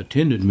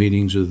 attended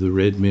meetings of the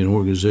Red Men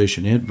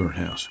organization at Burnt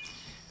House.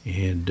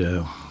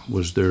 And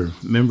was there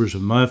members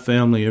of my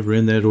family ever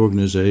in that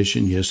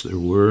organization? Yes, there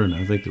were, and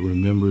I think there were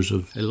members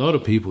of a lot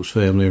of people's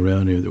family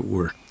around here that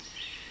were.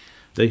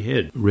 They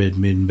had Red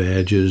Men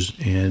badges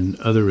and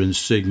other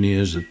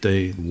insignias that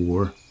they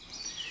wore.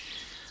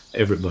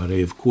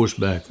 Everybody, of course,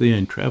 back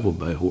then traveled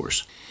by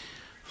horse.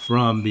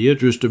 From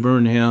Beatrice to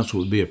Burnt House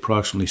would be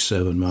approximately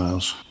 7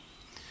 miles.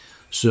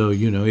 So,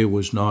 it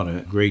was not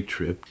a great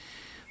trip.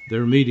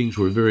 Their meetings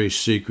were very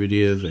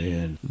secretive,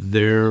 and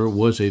there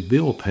was a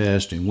bill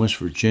passed in West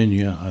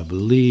Virginia, I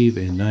believe,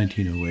 in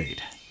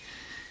 1908.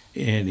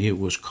 And it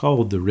was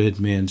called the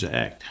Red Men's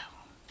Act.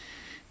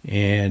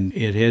 And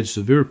it had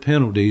severe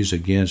penalties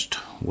against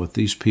what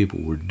these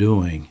people were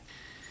doing.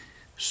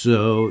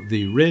 So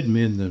the Red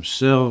Men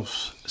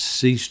themselves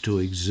ceased to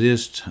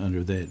exist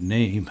under that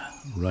name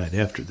right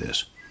after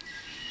this.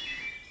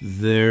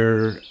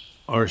 There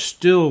are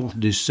still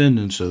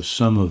descendants of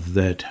some of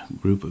that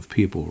group of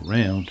people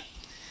around,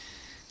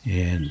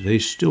 and they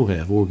still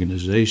have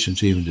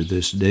organizations even to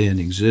this day in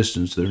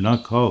existence. They're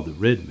not called the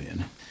Red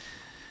Men,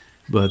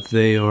 but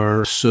they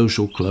are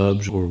social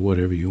clubs or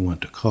whatever you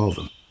want to call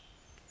them.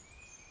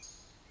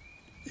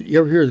 You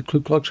ever hear of the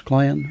Ku Klux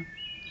Klan?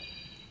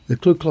 The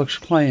Ku Klux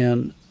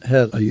Klan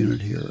had a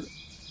unit here,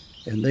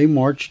 and they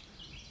marched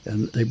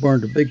and they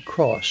burned a big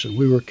cross, and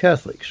we were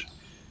Catholics.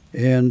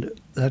 And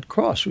that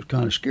cross was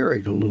kind of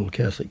scary to a little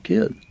Catholic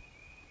kid.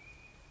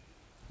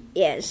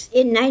 Yes,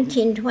 in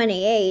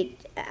 1928,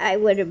 I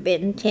would have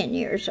been 10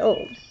 years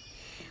old.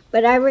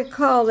 But I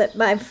recall that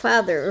my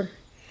father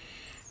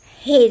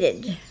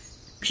hated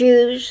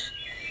Jews,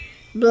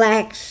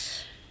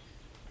 blacks.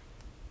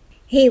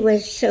 He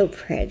was so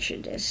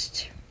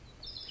prejudiced.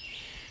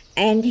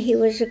 And he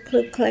was a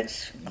Ku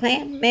Klux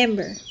Klan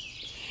member.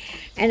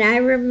 And I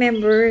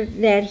remember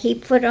that he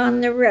put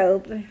on the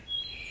robe,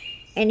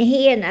 and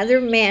he and other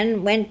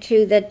men went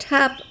to the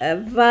top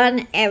of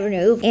Vaughn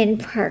Avenue in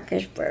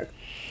Parkersburg,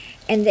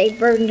 and they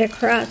burned a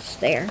cross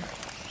there.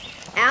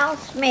 Al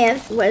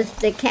Smith was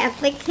the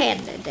Catholic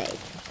candidate,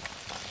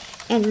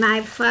 and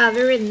my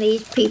father and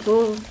these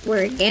people were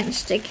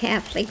against a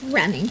Catholic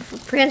running for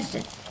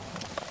president.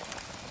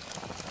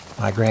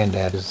 My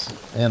granddad is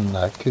in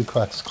the Ku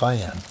Klux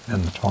Klan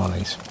in the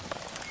 20s.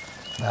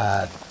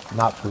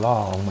 Not for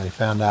long, when he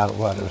found out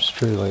what it was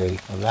truly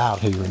about,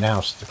 he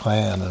renounced the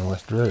Klan and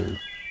withdrew.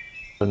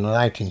 In the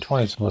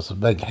 1920s was the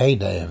big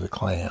heyday of the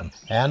Klan,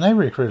 and they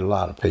recruited a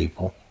lot of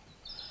people.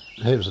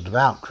 He was a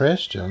devout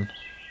Christian.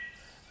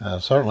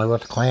 Certainly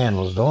what the Klan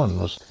was doing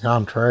was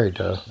contrary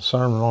to the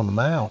Sermon on the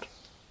Mount.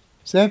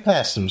 So they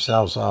passed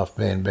themselves off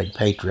being a big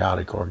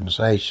patriotic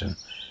organization.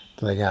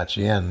 Till they got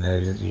you in there,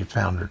 you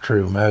found their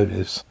true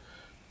motives.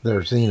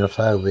 Their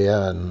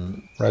xenophobia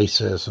and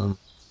racism.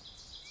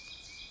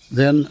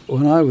 Then,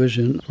 when I was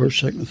in first,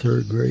 second,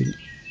 third grade,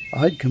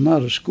 I'd come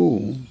out of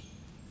school,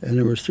 and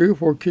there was 3 or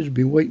 4 kids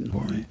be waiting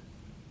for me.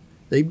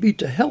 They beat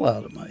the hell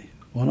out of me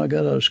when I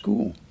got out of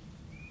school.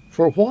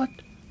 For what?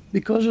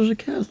 Because I was a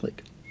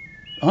Catholic.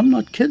 I'm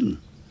not kidding.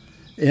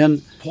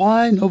 And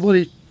why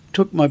nobody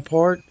took my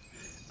part,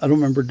 I don't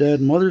remember Dad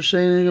and Mother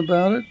saying anything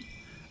about it.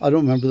 I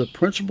don't remember the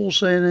principal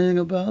saying anything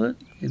about it,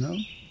 you know.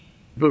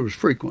 But it was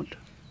frequent.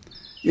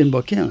 In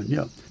Buchanan,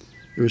 yeah.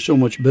 There was so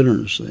much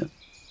bitterness then.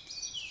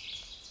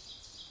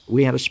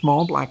 We had a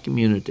small black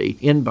community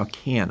in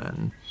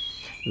Buchanan.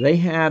 They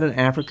had an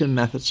African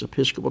Methodist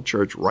Episcopal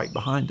church right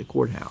behind the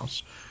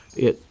courthouse.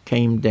 It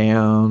came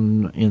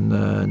down in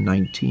the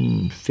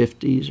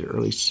 1950s,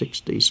 early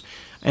 60s.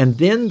 And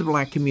then the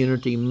black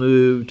community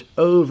moved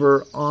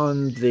over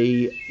on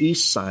the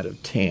east side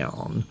of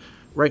town,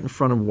 right in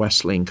front of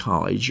Wesleyan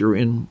College. You're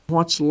in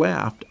what's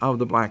left of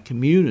the black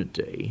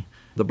community.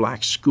 The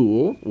black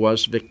school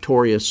was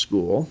Victoria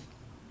School.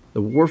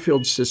 The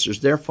Warfield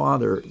sisters, their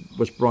father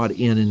was brought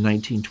in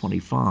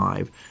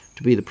 1925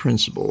 to be the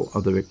principal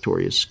of the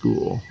Victoria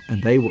School,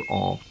 and they were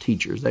all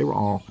teachers. They were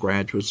all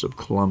graduates of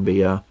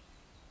Columbia.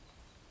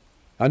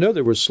 I know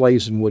there were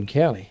slaves in Wood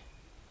County,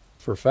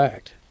 for a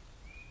fact.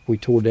 We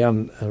tore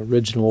down an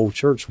original old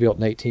church built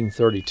in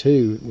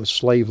 1832 with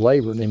slave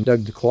labor, and they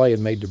dug the clay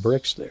and made the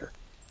bricks there,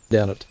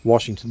 down at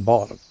Washington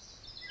Bottom.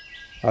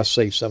 I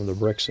saved some of the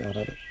bricks out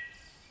of it.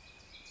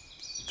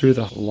 Through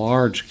the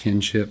large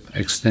kinship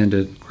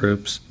extended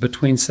groups,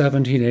 between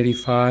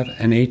 1785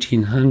 and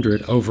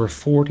 1800, over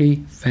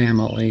 40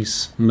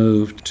 families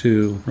moved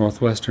to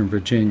northwestern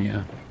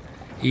Virginia,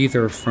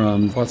 either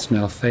from what's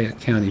now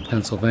Fayette County,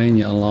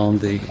 Pennsylvania, along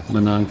the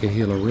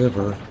Monongahela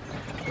River,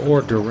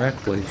 or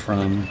directly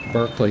from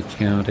Berkeley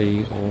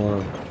County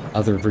or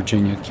other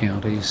Virginia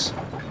counties.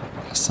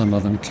 Some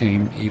of them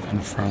came even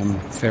from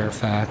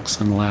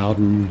Fairfax and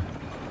Loudoun,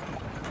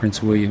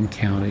 Prince William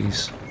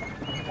counties.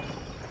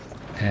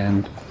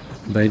 And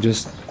they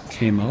just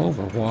came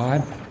over.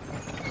 Why?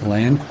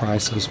 Land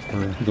prices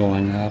were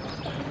going up.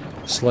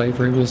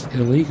 Slavery was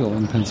illegal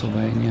in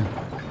Pennsylvania.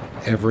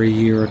 Every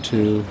year or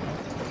two,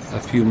 a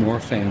few more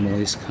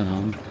families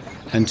come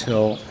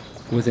until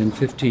within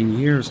 15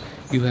 years,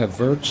 you have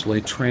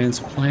virtually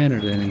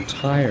transplanted an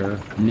entire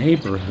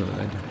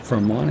neighborhood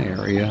from one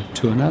area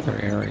to another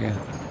area.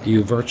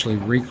 You virtually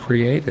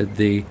recreated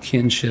the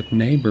kinship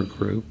neighbor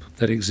group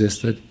that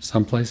existed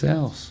someplace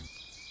else.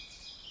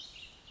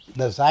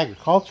 Those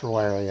agricultural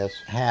areas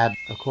had,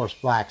 of course,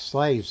 black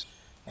slaves,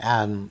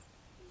 and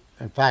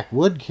in fact,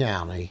 Wood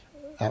County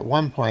at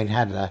one point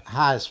had the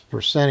highest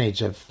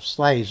percentage of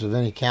slaves of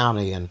any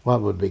county in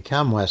what would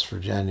become West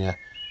Virginia,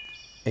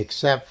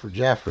 except for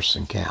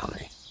Jefferson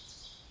County.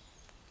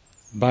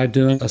 By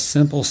doing a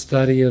simple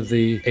study of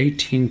the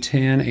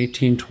 1810,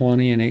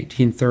 1820, and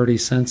 1830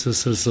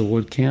 censuses of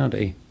Wood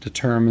County,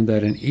 determined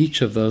that in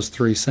each of those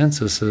 3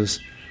 censuses,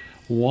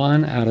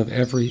 1 out of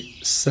every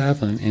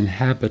 7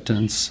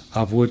 inhabitants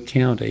of Wood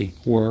County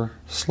were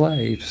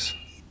slaves.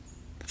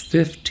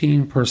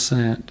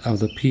 15% of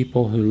the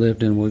people who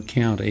lived in Wood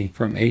County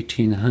from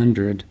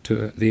 1800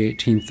 to the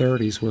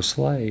 1830s were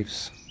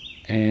slaves.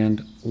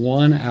 And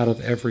 1 out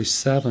of every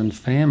 7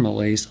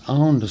 families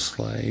owned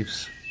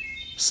slaves.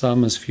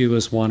 Some as few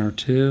as 1 or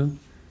 2,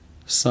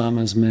 some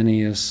as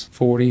many as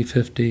 40,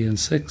 50, and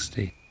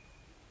 60.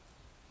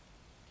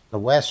 The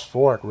West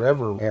Fork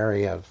River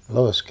area of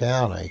Lewis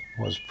County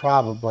was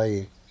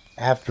probably,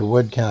 after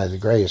Wood County, the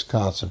greatest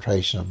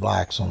concentration of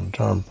blacks on the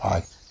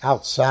turnpike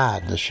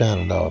outside the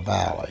Shenandoah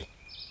Valley.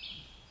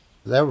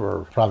 There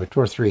were probably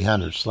 200 or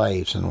 300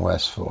 slaves in the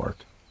West Fork,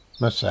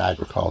 mostly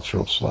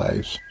agricultural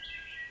slaves.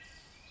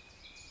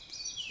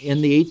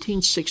 In the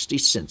 1860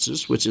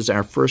 census, which is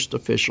our first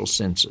official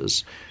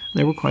census,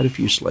 there were quite a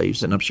few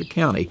slaves in Upshur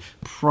County,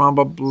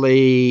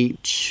 probably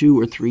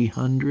 200 or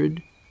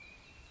 300.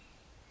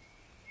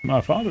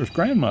 My father's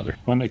grandmother,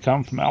 when they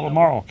come from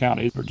Albemarle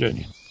County,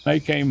 Virginia, they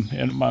came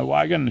in my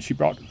wagon and she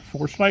brought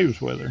 4 slaves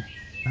with her.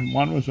 And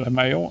 1 was a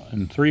male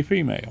and 3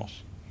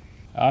 females.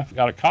 I've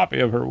got a copy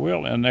of her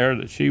will in there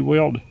that she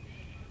willed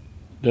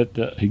that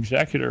the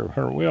executor of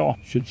her will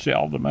should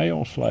sell the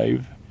male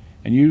slave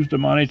and use the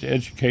money to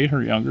educate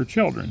her younger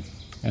children.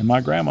 And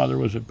my grandmother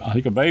was, I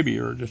think, a baby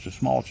or just a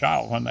small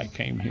child when they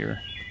came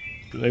here.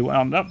 They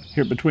wound up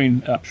here between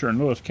Upshur and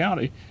Lewis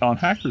County on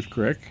Hackers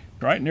Creek,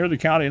 right near the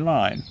county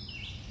line.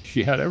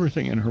 She had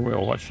everything in her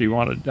will, what she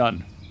wanted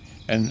done.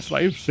 And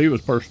slaves, see,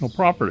 was personal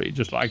property,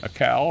 just like a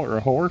cow or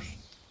a horse.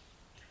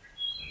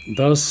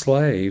 Those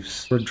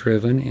slaves were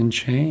driven in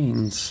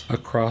chains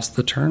across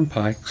the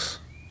turnpikes.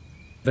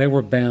 They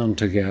were bound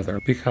together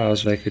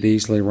because they could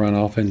easily run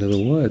off into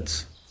the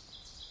woods.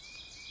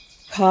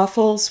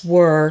 Coffles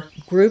were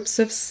groups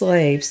of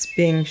slaves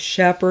being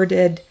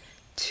shepherded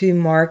to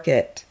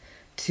market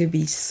to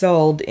be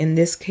sold, in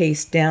this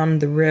case down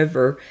the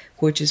river,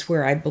 which is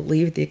where I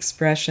believe the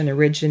expression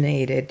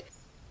originated.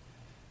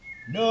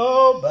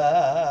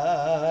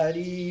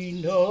 Nobody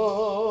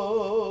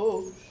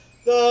knows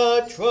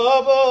the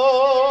trouble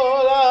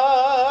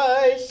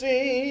I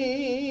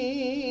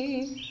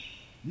see.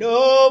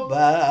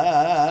 Nobody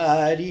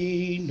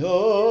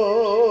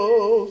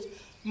knows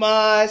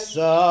my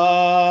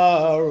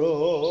sorrow.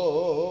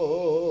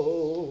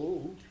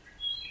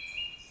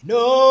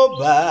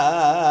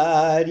 Nobody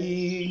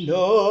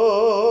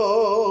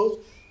knows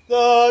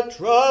the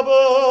trouble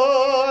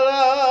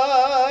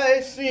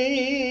I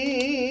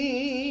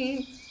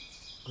see.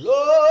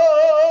 Glory,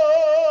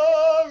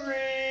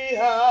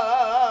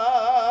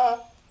 hallelujah.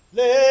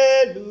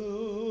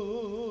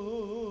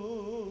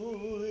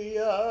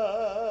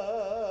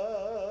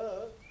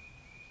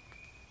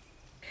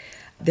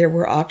 There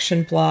were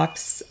auction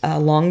blocks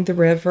along the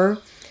river.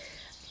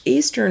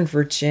 Eastern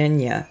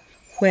Virginia,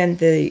 when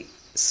the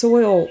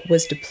soil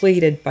was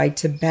depleted by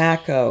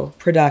tobacco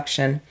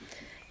production,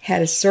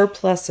 had a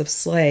surplus of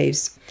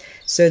slaves,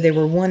 so they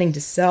were wanting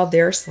to sell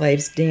their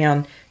slaves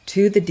down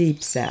to the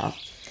Deep South.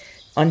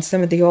 On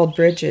some of the old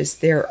bridges,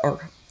 there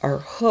are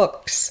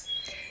hooks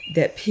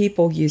that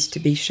people used to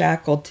be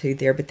shackled to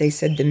there, but they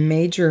said the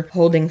major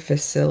holding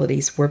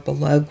facilities were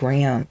below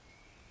ground.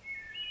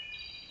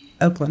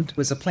 Oakland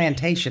was a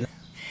plantation.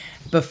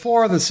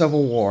 Before the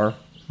Civil War,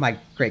 my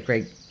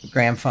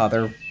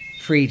great-great-grandfather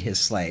freed his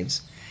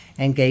slaves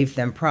and gave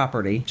them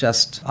property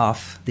just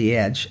off the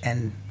edge,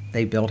 and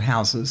they built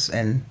houses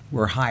and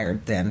were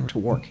hired then to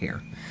work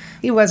here.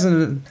 He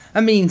wasn't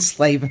a mean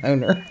slave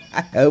owner,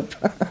 I hope.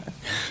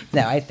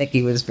 No, I think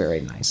he was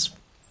very nice.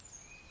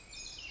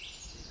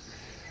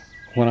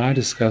 When I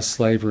discuss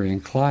slavery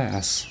in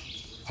class,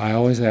 I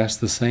always ask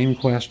the same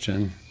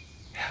question: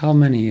 how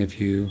many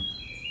of you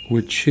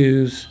would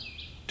choose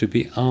to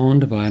be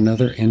owned by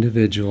another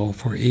individual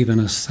for even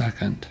a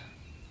second?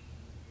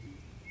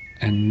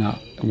 And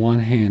not one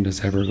hand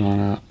has ever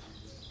gone up.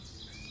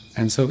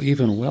 And so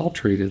even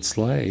well-treated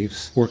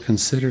slaves were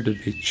considered to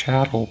be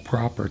chattel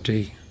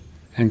property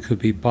and could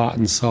be bought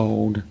and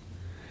sold.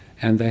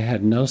 And they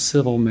had no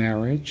civil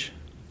marriage.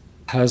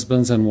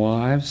 Husbands and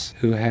wives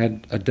who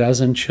had a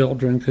dozen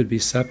children could be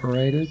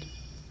separated.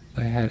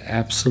 They had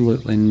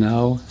absolutely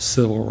no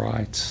civil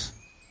rights.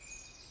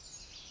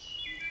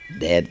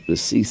 Dad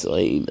was Cecil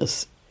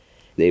Amos.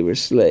 They were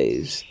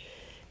slaves.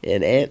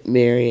 And Aunt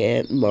Mary,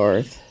 Aunt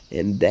Martha,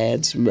 and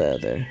Dad's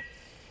mother,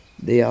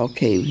 they all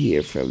came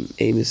here from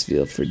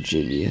Amosville,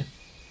 Virginia,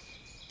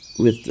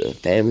 with the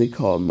family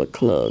called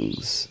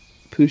McClungs,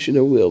 pushing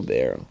a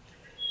wheelbarrow.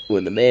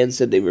 When the man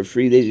said they were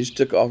free, they just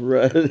took off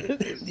running,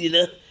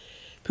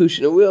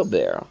 pushing a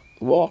wheelbarrow,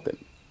 walking.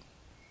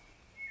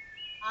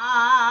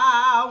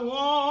 I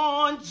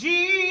want Jesus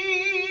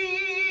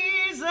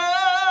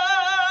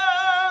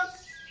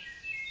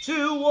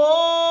to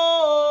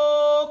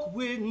walk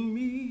with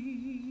me.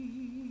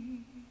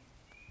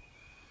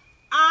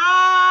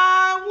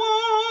 I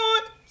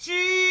want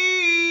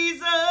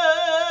Jesus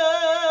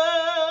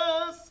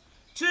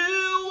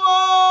to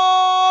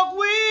walk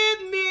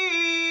with me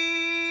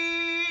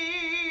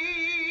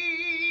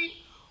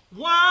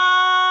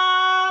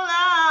while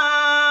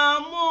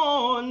I'm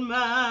on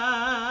my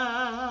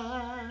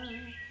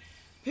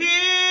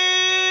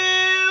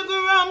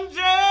pilgrim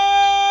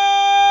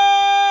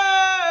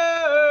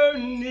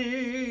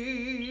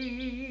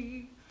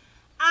journey.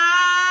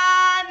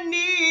 I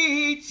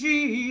need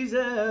Jesus.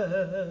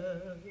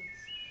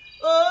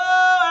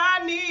 Oh,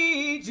 I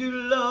need you,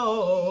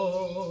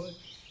 Lord,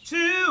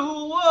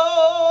 to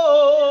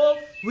walk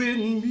with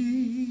me.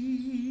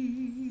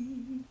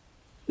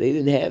 They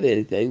didn't have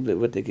anything but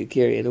what they could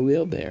carry in a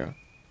wheelbarrow.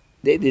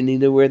 They didn't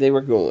even know where they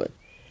were going.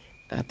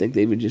 I think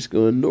they were just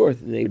going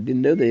north, and they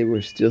didn't know they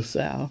were still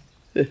south.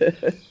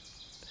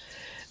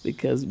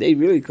 Because they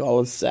really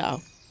call us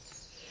south.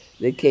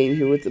 They came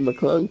here with the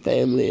McClung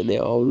family, and they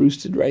all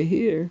roosted right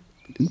here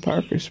in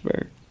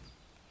Parkersburg.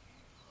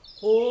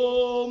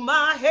 Hold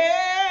my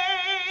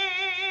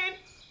hand,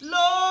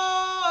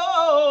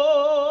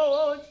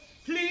 Lord,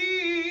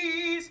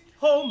 please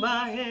hold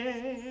my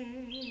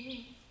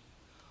hand.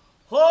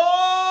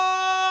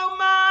 Hold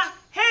my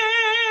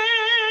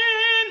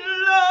hand,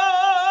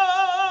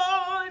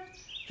 Lord,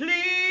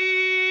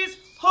 please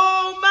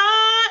hold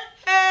my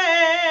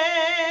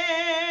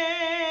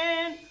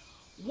hand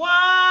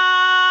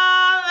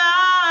while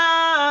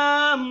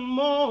I'm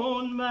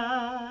on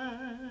my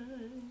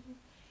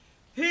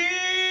pilgrim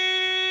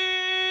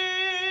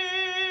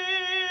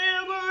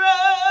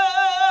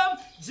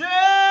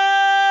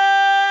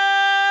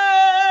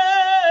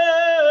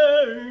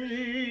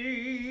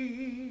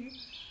journey.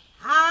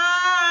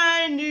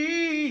 I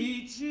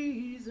need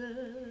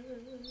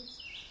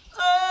Jesus,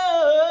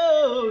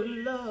 oh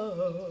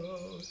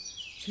Lord,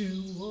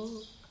 to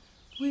walk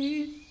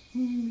with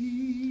me.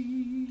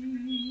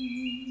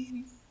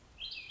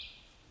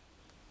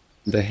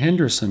 The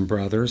Henderson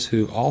brothers,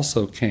 who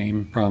also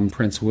came from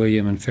Prince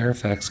William and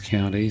Fairfax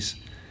counties,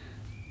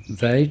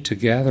 they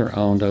together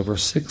owned over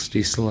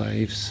 60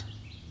 slaves.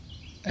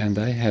 And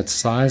they had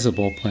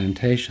sizable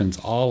plantations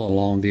all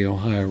along the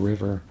Ohio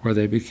River where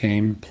they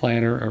became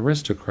planter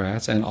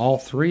aristocrats, and all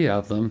three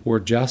of them were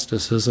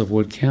justices of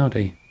Wood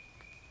County.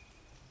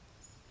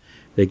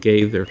 They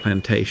gave their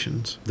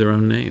plantations their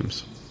own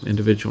names,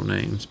 individual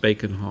names,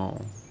 Bacon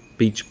Hall,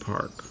 Beach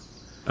Park,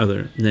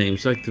 other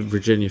names like the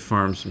Virginia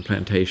farms and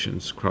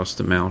plantations across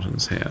the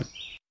mountains had.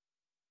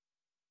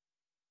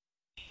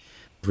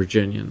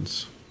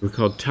 Virginians were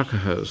called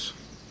Tuckahoes.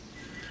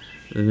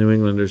 The New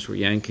Englanders were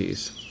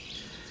Yankees.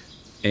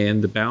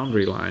 And the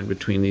boundary line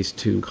between these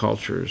two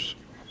cultures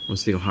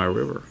was the Ohio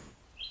River.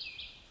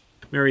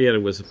 Marietta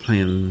was a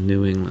planned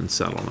New England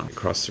settlement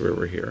across the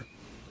river here.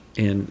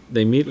 And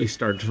they immediately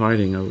started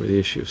fighting over the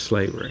issue of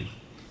slavery,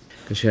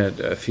 because you had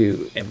a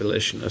few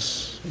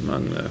abolitionists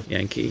among the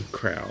Yankee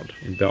crowd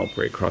in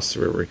Belpre across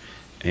the river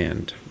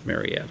and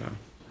Marietta.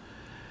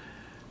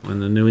 When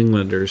the New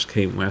Englanders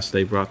came west,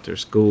 they brought their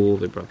school,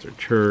 they brought their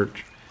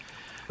church,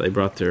 they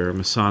brought their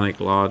Masonic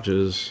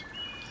lodges,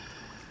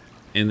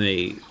 and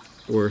they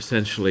were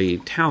essentially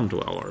town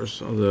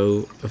dwellers,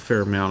 although a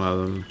fair amount of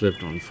them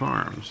lived on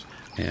farms,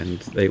 and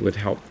they would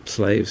help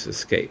slaves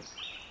escape.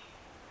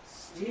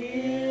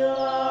 Steal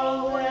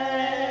away,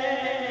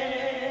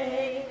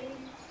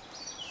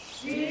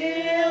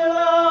 steal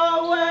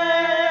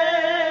away,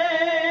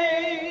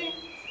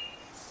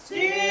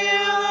 steal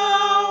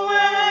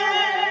away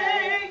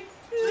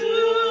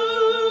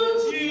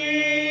to Jesus.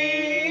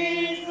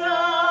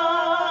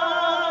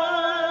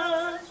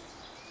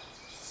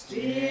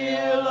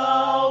 Steal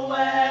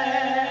away,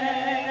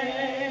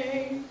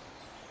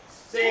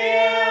 steal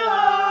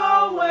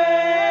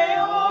away,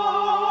 oh,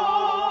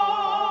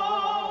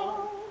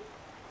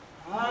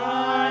 I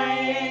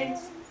ain't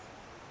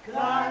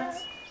got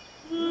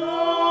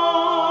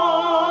long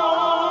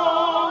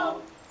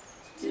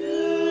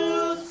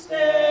to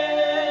stay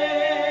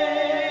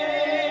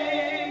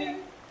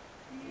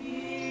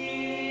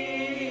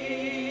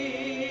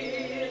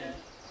here.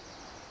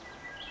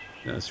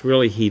 Now, it's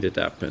really heated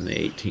up in the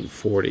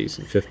 1840s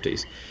and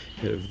 50s.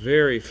 You had a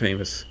very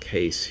famous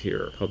case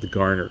here called the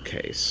Garner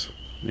case,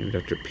 named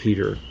after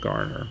Peter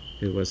Garner,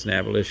 who was an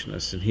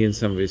abolitionist, and he and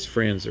some of his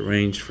friends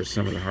arranged for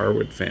some of the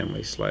Harwood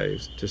family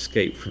slaves to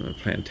escape from the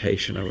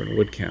plantation over in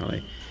Wood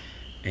County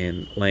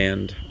and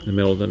land in the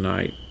middle of the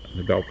night on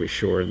the Belpre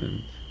shore, and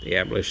then the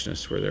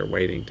abolitionists were there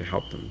waiting to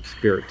help them,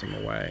 spirit them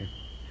away.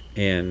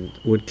 And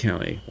Wood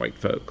County white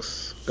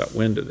folks got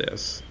wind of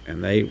this,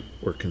 and they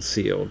were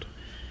concealed.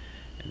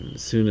 And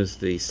as soon as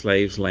the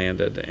slaves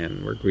landed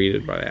and were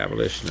greeted by the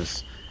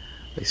abolitionists,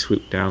 they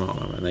swooped down on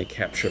them and they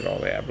captured all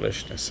the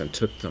abolitionists and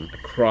took them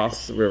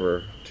across the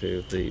river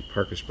to the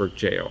Parkersburg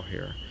jail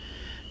here.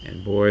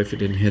 And boy, if it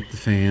didn't hit the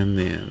fan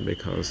then,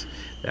 because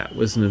that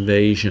was an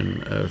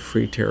invasion of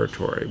free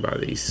territory by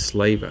these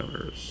slave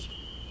owners.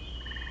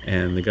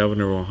 And the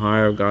governor of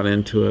Ohio got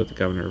into it, the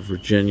governor of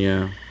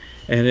Virginia,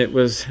 and it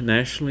was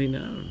nationally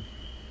known.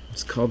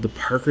 It's called the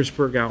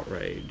Parkersburg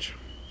Outrage.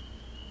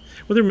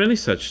 Well, there are many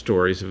such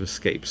stories of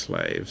escaped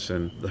slaves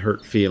and the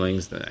hurt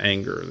feelings, the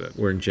anger that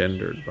were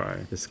engendered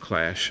by this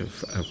clash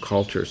of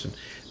cultures. And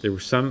there were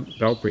some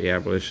Belpre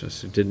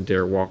abolitionists who didn't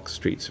dare walk the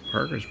streets of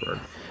Parkersburg.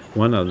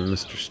 One of them,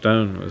 Mr.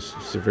 Stone, was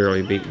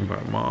severely beaten by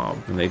a mob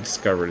when they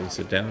discovered his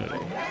identity.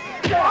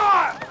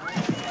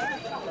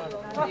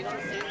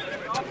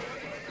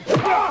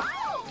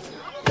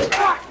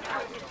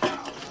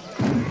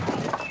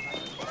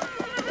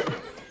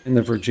 In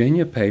the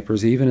Virginia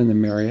papers, even in the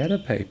Marietta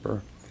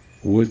paper,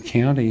 Wood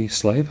County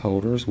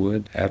slaveholders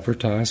would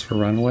advertise for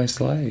runaway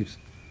slaves.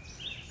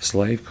 A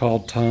slave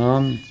called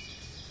Tom,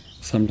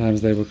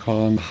 sometimes they would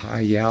call him High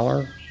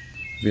Yaller,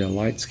 be a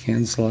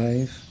light-skinned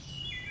slave,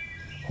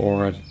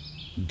 or a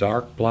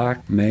dark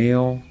black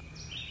male,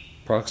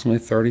 approximately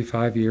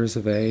 35 years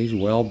of age,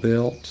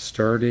 well-built,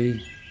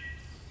 sturdy,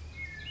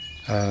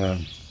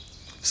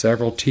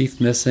 several teeth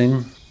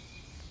missing.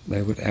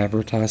 They would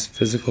advertise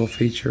physical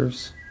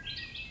features,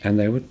 and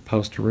they would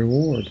post a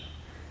reward.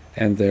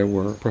 And there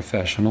were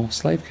professional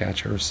slave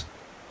catchers.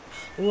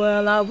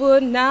 Well, I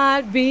would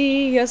not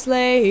be a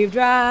slave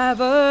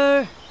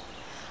driver.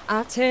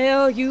 I'll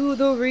tell you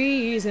the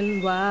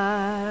reason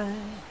why.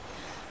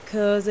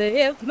 'Cause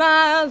if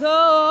my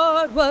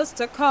Lord was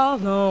to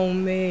call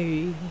on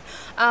me,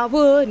 I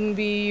wouldn't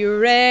be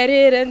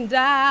ready to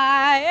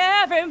die.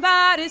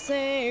 Everybody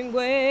sing,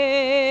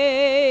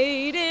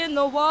 wade in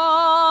the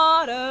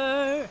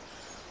water,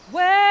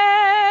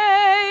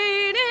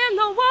 wade in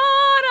the water,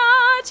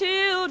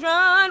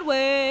 children,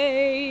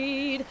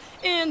 wade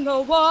in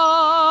the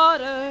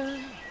water.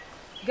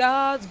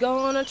 God's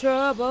gonna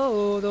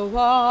trouble the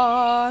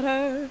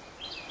water.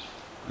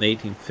 In the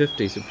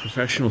 1850s, a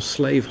professional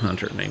slave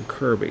hunter named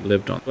Kirby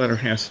lived on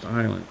Blennerhassett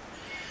Island.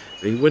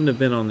 He wouldn't have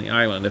been on the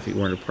island if he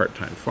weren't a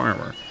part-time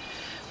farmer.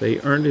 But he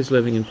earned his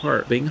living in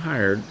part being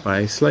hired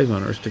by slave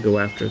owners to go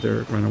after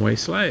their runaway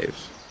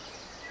slaves.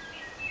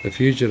 The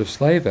Fugitive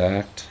Slave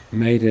Act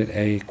made it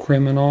a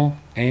criminal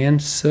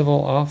and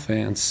civil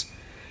offense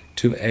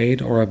to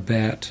aid or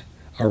abet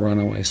a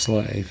runaway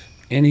slave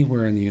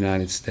anywhere in the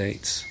United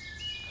States.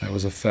 That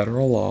was a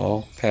federal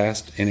law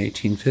passed in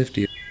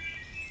 1850.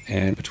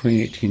 And between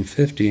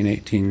 1850 and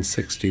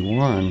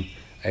 1861,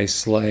 a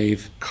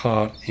slave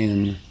caught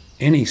in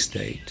any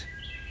state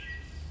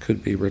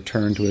could be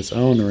returned to its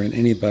owner, and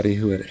anybody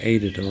who had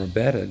aided or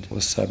abetted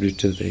was subject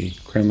to the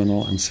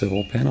criminal and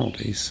civil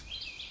penalties.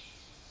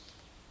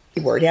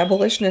 The word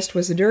abolitionist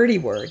was a dirty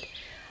word.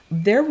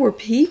 There were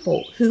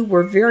people who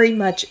were very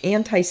much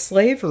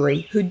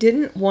anti-slavery who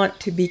didn't want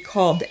to be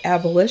called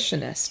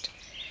abolitionist.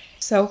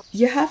 So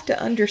you have to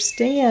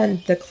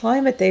understand the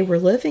climate they were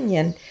living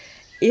in.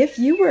 If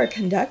you were a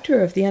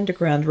conductor of the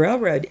Underground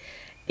Railroad,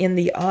 in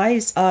the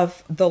eyes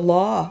of the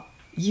law,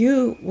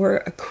 you were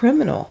a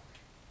criminal.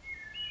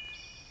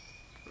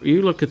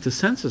 You look at the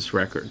census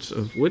records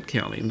of Wood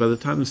County, and by the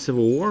time the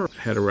Civil War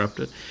had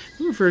erupted,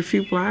 there were very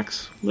few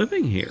blacks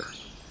living here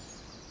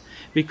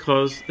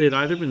because they'd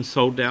either been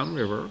sold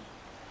downriver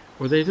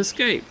or they'd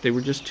escaped. They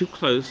were just too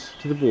close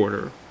to the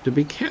border to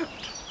be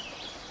kept.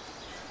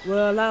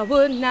 Well, I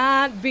would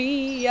not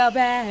be a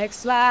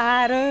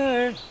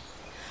backslider.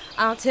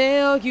 I'll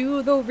tell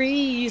you the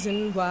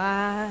reason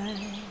why.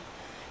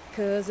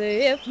 'Cause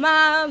if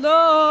my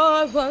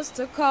Lord was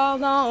to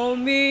call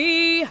on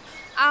me,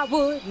 I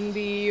wouldn't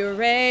be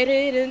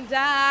ready to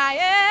die.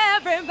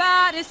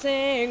 Everybody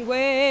sing,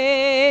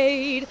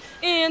 wade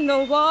in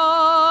the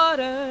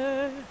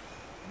water.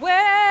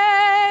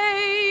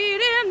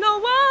 Wade in the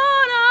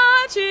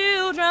water,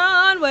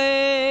 children,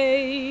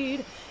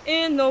 wade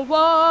in the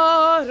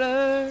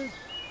water.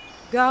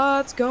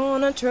 God's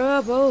gonna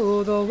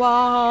trouble the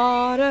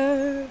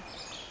water.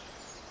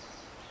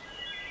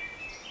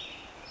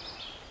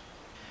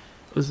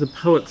 It was the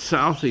poet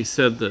Southey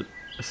said that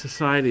a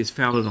society is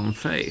founded on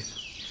faith.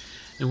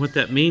 And what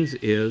that means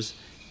is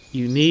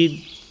you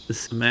need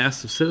this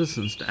mass of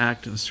citizens to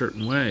act in a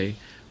certain way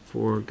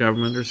for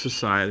government or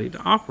society to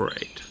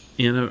operate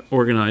in an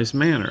organized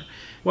manner.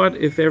 What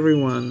if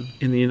everyone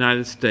in the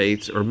United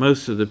States, or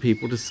most of the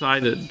people,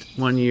 decided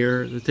one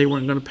year that they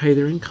weren't going to pay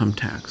their income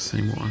tax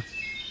anymore?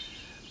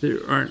 There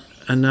aren't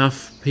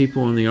enough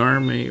people in the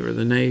Army or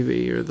the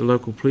Navy or the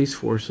local police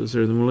forces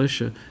or the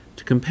militia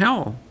to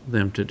compel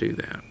them to do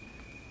that.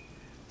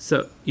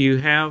 So you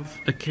have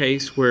a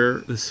case where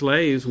the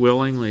slaves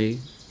willingly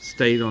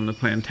stayed on the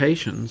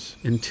plantations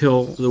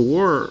until the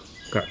war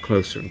got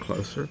closer and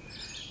closer,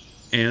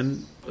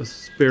 and a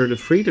spirit of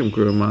freedom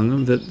grew among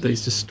them that they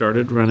just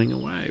started running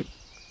away.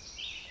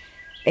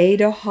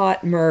 Ada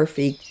Hott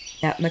Murphy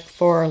at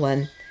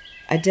McFarland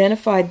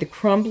identified the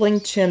crumbling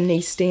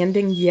chimney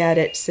standing yet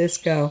at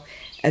Cisco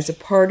as a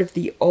part of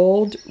the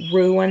old,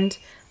 ruined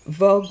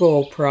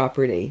Vogel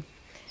property.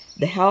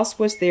 The house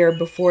was there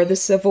before the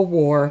Civil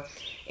War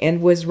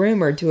and was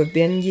rumored to have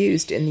been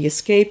used in the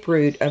escape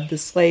route of the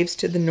slaves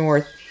to the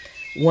north,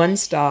 one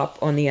stop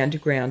on the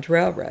Underground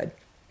Railroad.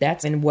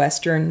 That's in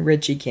western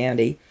Ritchie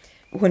County.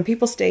 When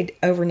people stayed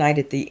overnight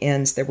at the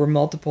inns, there were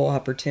multiple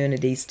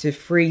opportunities to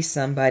free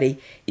somebody.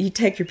 You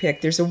take your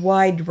pick. There's a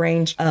wide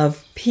range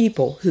of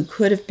people who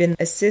could have been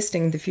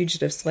assisting the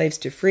fugitive slaves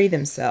to free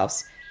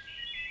themselves.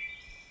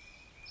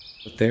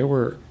 There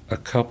were a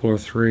couple or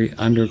three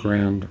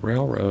Underground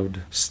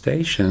Railroad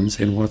stations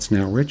in what's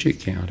now Ritchie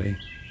County,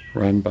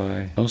 run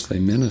by mostly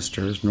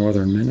ministers,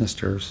 northern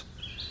ministers.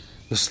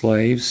 The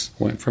slaves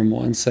went from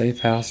one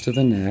safe house to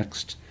the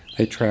next.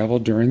 They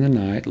traveled during the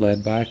night,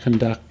 led by a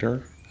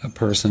conductor, a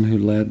person who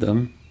led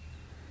them,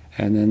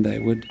 and then they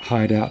would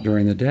hide out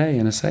during the day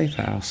in a safe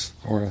house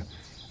or an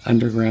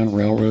Underground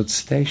Railroad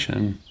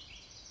station.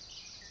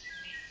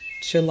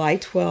 July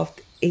 12,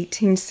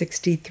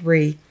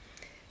 1863,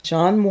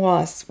 John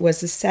Wass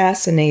was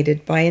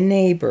assassinated by a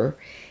neighbor,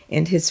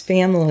 and his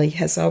family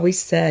has always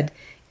said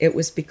it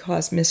was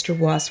because Mr.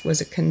 Wass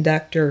was a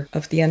conductor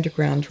of the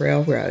Underground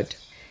Railroad.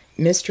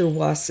 Mr.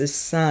 Wass's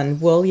son,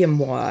 William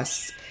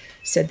Wass,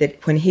 said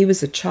that when he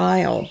was a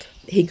child,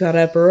 he got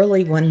up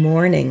early one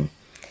morning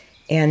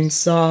and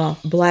saw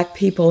black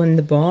people in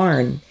the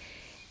barn,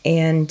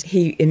 and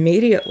he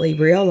immediately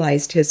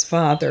realized his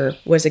father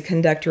was a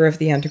conductor of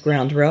the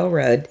Underground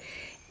Railroad.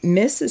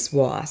 Mrs.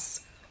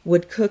 Wass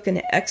would cook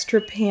an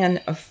extra pan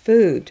of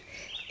food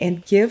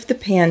and give the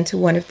pan to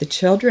one of the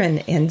children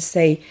and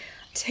say,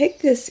 "Take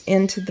this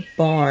into the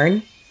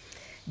barn.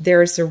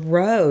 There's a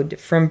road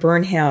from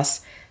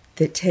Burnhouse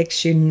that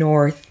takes you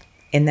north,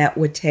 and that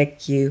would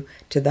take you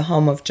to the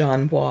home of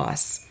John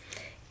Wass.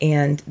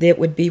 And it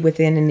would be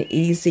within an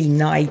easy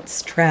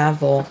night's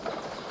travel."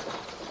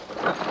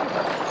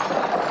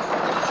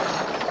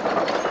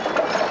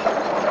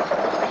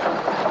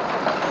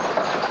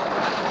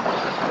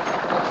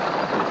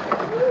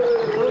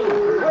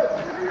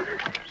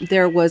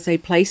 There was a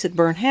place at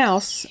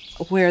Burnhouse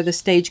where the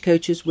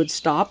stagecoaches would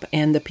stop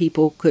and the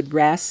people could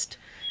rest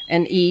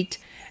and eat,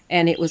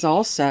 and it was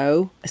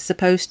also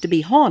supposed to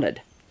be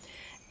haunted.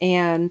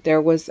 And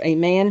there was a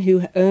man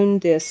who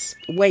owned this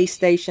way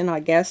station, I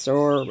guess,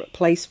 or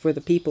place for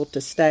the people to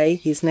stay.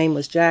 His name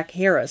was Jack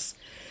Harris,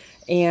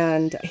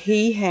 and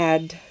he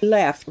had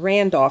left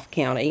Randolph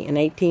County in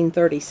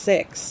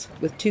 1836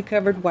 with 2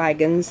 covered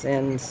wagons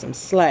and some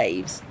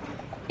slaves.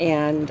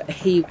 And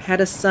he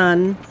had a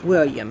son,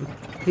 William,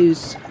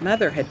 whose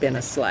mother had been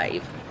a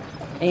slave.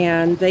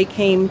 And they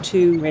came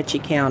to Ritchie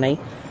County,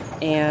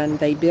 and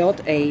they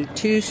built a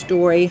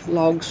 2-story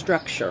log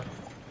structure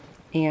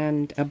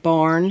and a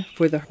barn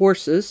for the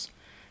horses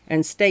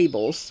and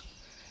stables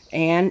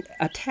and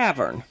a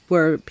tavern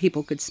where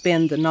people could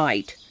spend the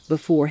night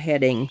before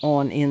heading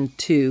on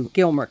into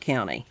Gilmer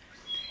County.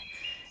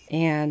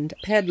 And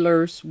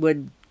peddlers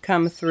would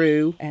come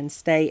through and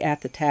stay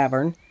at the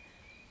tavern.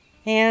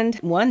 And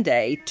one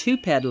day, 2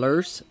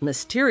 peddlers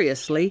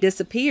mysteriously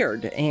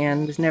disappeared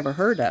and was never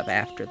heard of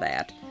after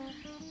that.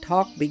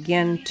 Talk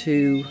began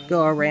to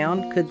go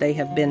around. Could they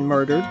have been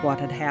murdered? What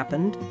had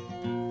happened?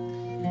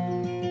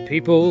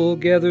 People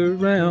gather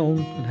round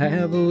and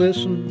have a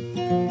listen,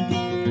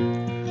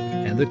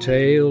 and the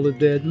tale of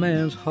Dead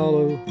Man's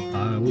Hollow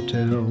I will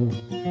tell,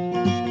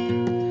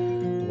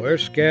 where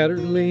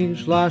scattered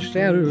leaves lie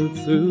scattered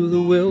through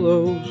the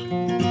willows,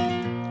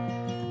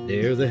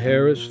 near the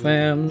Harris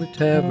family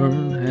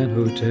tavern and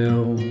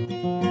hotel.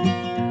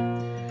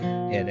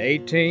 In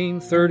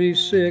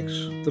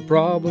 1836 the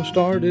problem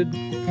started,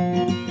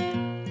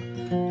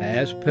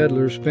 as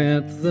peddlers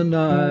spent the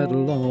night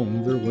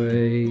along their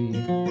way.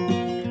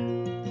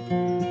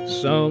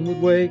 Some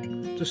would wake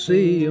to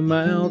see a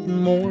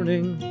mountain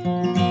morning,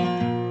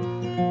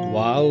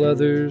 while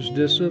others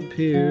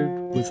disappeared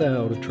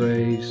without a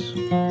trace.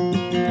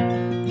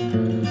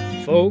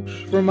 Folks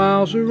for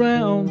miles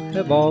around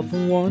have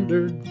often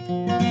wondered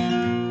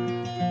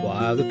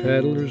why the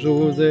peddlers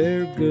or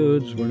their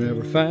goods were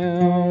never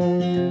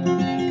found.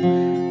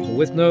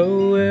 With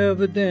no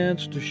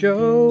evidence to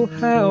show,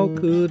 how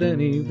could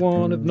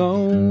anyone have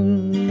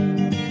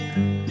known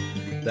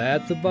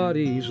that the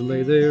bodies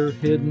lay there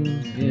hidden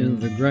in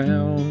the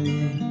ground,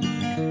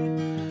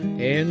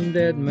 in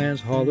Dead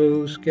Man's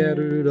Hollow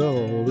scattered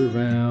all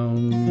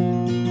around?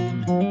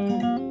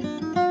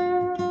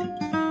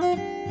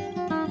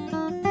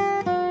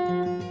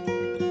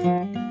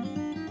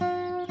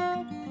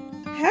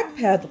 Hack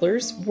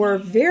peddlers were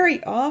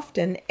very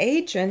often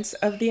agents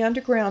of the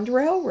Underground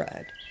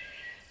Railroad.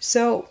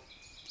 So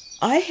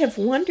I have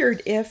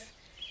wondered if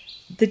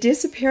the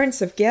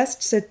disappearance of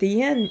guests at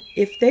the inn,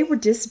 if they were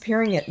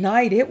disappearing at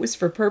night, it was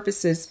for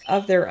purposes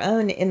of their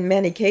own in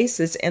many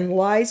cases, and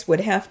lies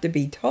would have to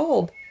be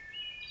told.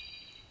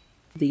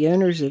 The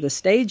owners of the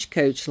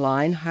stagecoach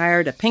line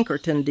hired a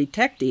Pinkerton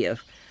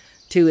detective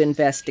to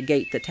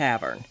investigate the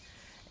tavern.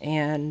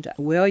 And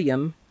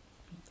William,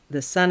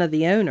 the son of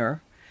the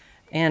owner,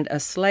 and a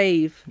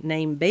slave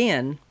named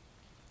Ben,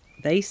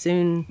 they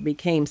soon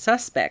became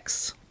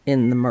suspects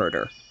in the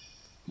murder.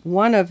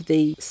 One of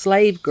the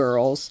slave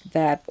girls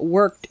that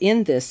worked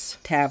in this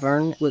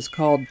tavern was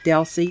called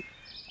Delcy,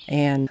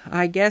 and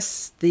I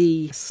guess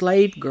the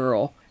slave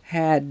girl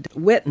had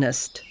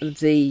witnessed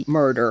the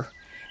murder,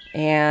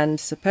 and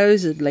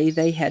supposedly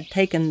they had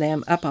taken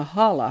them up a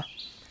holler,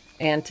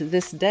 and to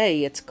this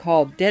day it's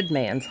called Dead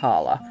Man's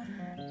Holler,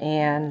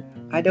 and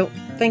I don't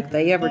think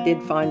they ever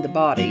did find the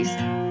bodies.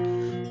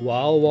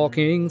 While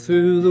walking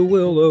through the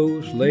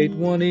willows late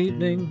one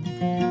evening,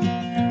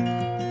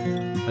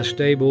 a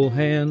stable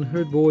hand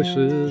heard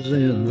voices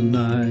in the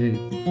night.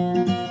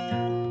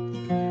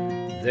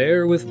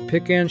 There with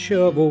pick and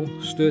shovel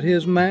stood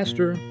his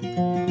master,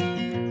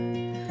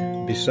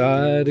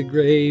 beside a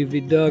grave he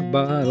dug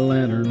by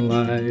lantern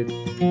light.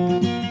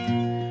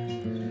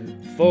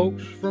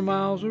 Folks for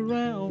miles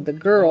around. The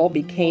girl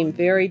became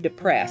very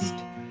depressed,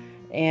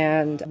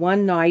 and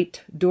one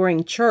night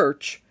during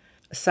church,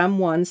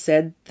 someone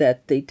said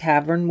that the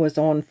tavern was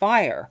on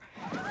fire.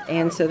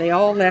 And so they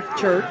all left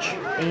church,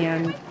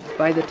 and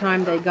by the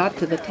time they got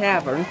to the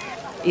tavern,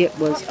 it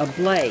was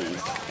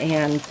ablaze.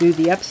 And through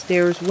the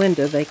upstairs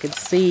window, they could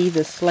see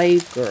the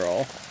slave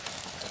girl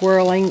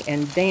twirling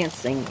and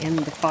dancing in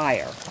the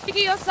fire.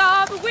 Ezekiel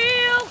saw the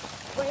wheel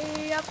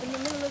way up in the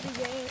middle of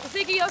the air.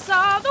 Ezekiel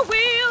saw the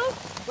wheel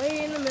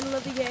way in the middle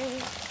of the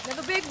air. Now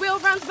the big wheel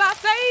runs by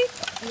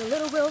faith, and the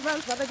little wheel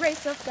runs by the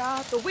grace of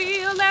God. The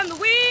wheel and the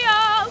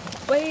wheel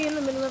way in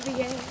the middle of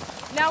the air.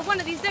 Now one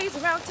of these days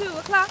around 2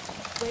 o'clock,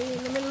 way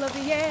in the middle of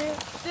the air,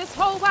 this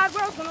whole wide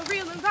world's gonna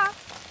reel and rock.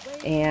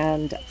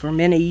 And for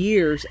many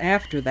years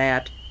after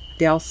that,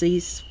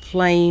 Delcy's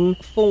flame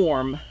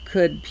form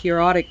could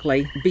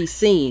periodically be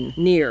seen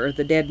near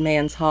the Dead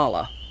Man's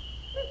Hollow.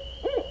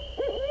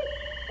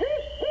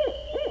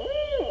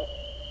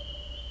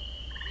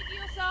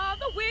 Ezekiel saw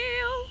the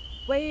wheel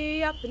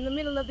way up in the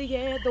middle of the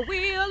air. The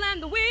wheel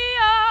and the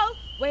wheel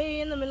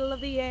way in the middle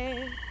of the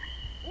air.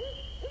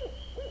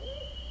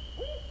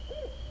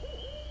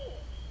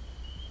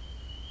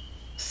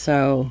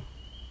 So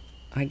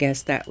I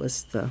guess that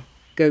was the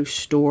ghost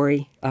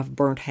story of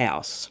Burnt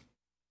House.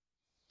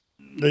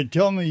 They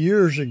tell me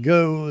years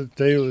ago that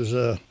there was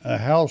a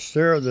house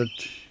there that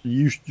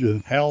used to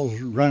house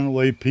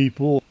runaway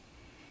people.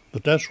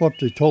 But that's what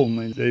they told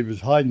me. They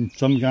was hiding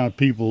some kind of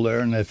people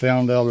there, and they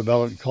found out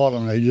about it and caught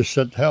them. They just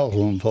set the house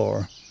on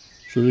fire,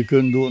 so they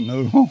couldn't do it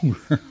no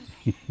longer.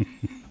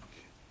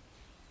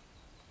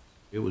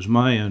 It was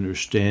my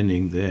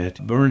understanding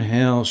that Burnt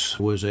House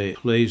was a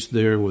place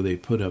there where they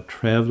put up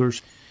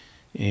travelers,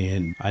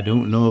 and I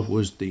don't know if it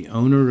was the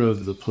owner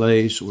of the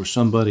place or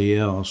somebody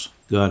else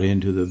got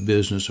into the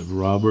business of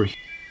robbery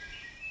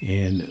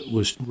and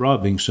was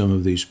robbing some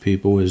of these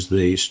people as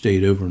they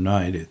stayed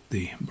overnight at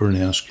the Burnt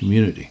House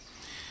community.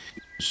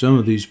 Some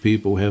of these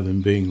people, having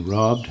been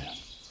robbed,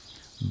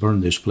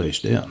 burned this place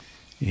down,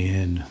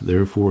 and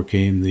therefore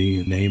came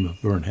the name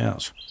of Burnt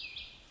House.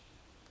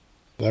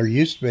 There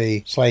used to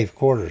be slave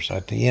quarters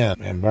at the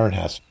end in Burnt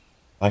House.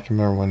 I can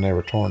remember when they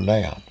were torn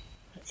down.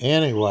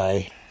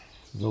 Anyway,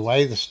 the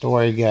way the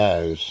story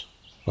goes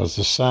was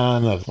the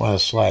son of one of the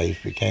slaves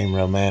became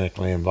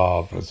romantically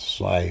involved with the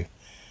slave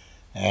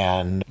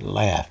and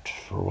left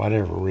for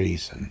whatever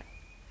reason.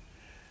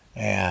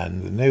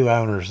 And the new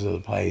owners of the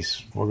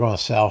place were going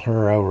to sell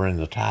her over in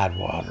the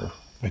Tidewater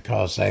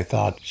because they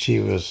thought she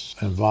was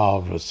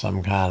involved with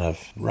some kind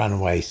of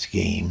runaway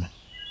scheme.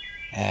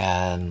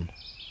 And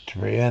to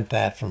prevent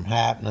that from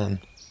happening,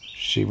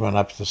 she went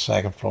up to the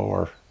second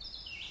floor,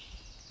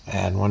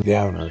 and one of the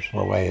owners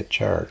were away at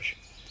church,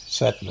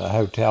 set the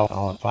hotel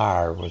on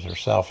fire with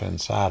herself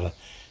inside.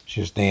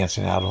 She was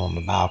dancing out on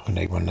the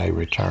balcony when they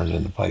returned,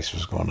 and the place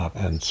was going up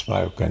in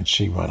smoke, and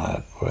she went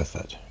up with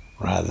it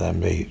rather than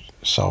be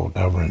sold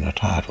over in the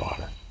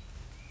Tidewater.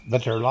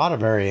 But there are a lot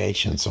of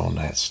variations on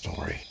that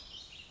story.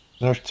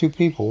 There's two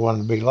people who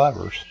wanted to be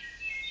lovers,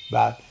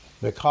 but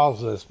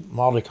because of this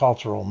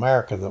multicultural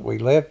America that we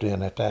lived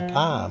in at that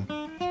time,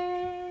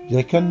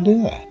 they couldn't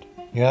do that,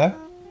 you know?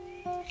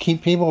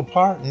 Keep people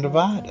apart and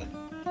divided.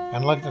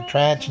 And look at the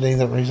tragedy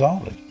that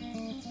resulted.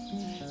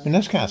 I mean,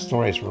 this kind of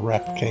stories were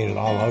replicated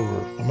all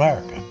over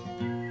America.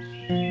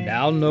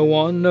 Now no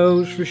one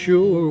knows for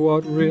sure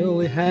what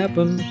really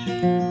happened,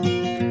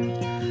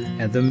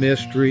 and the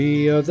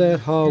mystery of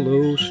that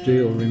hollow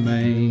still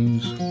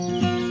remains.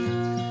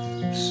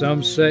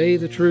 Some say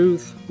the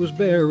truth was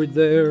buried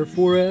there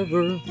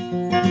forever,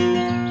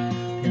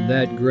 in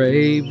that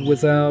grave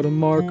without a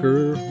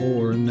marker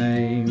or a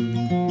name.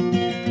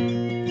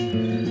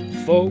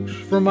 Folks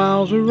for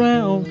miles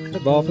around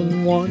have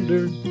often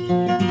wondered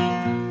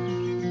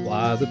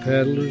why the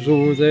peddlers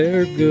or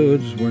their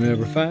goods were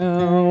never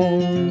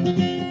found.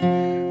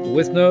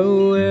 With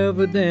no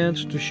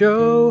evidence to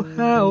show,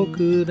 how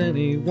could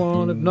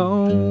anyone have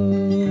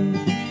known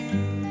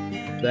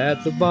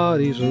that the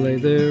bodies lay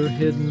there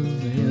hidden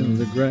in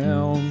the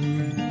ground?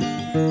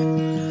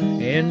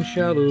 In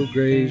shallow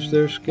graves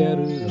they're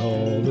scattered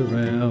all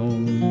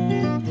around.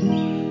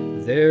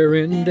 They're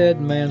in Dead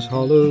Man's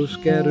Hollow,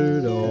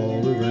 scattered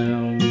all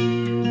around.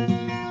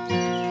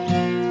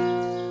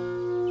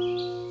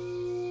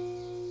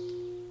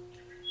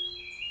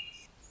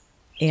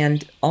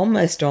 And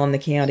almost on the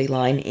county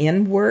line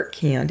in Wirt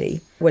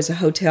County was a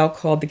hotel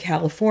called the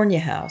California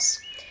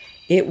House.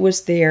 It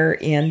was there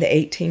in the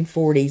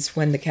 1840s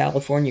when the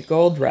California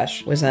Gold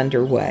Rush was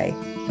underway.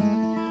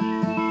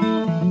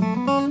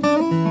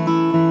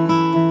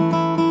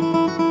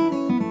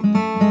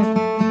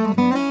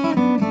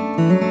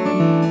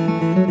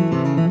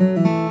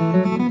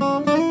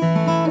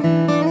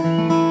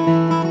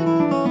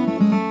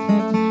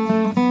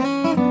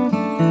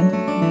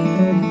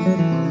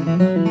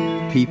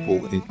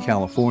 People in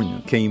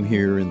California came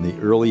here in the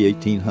early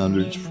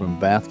 1800s from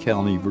Bath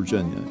County,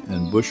 Virginia,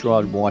 and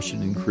Bushrod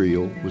Washington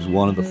Creel was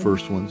one of the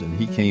first ones, and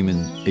he came in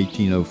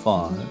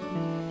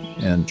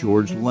 1805, and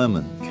George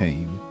Lemon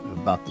came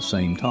about the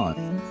same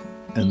time.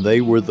 And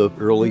they were the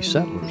early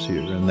settlers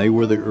here, and they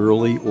were the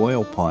early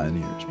oil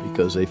pioneers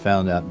because they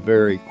found out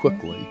very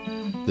quickly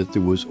that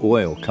there was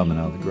oil coming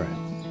out of the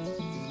ground.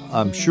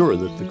 I'm sure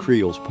that the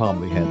Creoles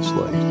probably had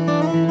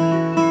slaves.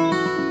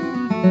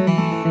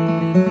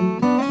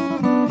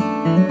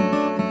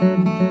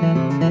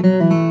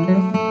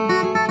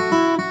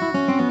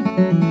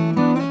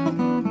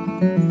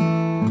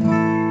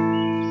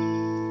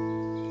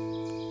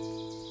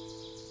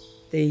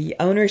 The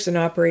owners and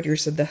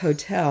operators of the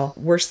hotel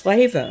were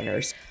slave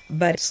owners,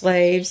 but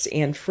slaves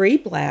and free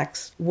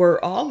blacks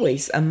were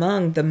always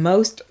among the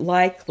most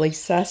likely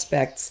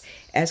suspects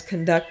as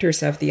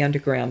conductors of the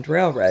Underground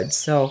Railroad.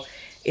 So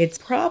it's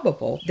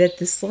probable that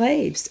the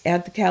slaves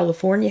at the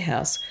California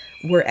House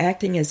were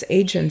acting as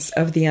agents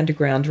of the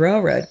Underground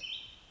Railroad.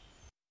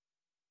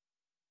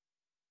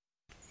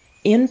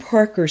 In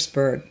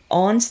Parkersburg,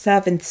 on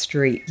 7th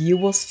Street, you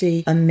will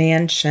see a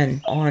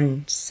mansion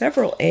on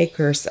several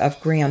acres of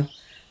ground.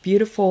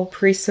 Beautiful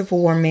pre-Civil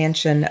War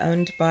mansion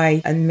owned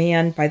by a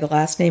man by the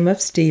last name of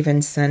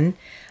Stevenson.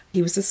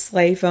 He was a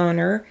slave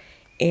owner,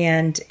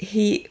 and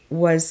he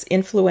was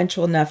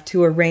influential enough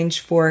to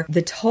arrange for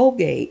the toll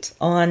gate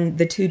on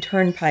the two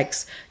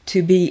turnpikes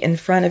to be in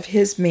front of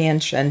his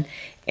mansion,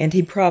 and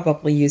he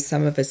probably used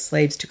some of his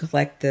slaves to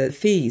collect the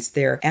fees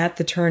there at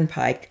the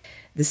turnpike.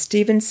 The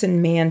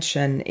Stevenson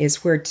Mansion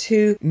is where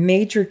two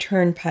major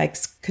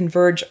turnpikes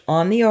converge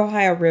on the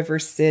Ohio River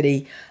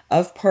city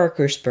of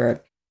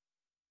Parkersburg.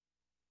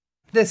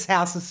 This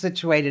house is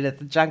situated at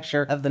the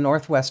juncture of the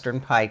Northwestern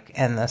Pike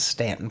and the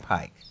Stanton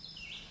Pike.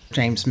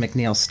 James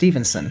McNeill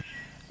Stevenson,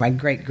 my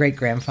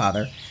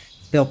great-great-grandfather,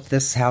 built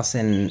this house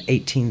in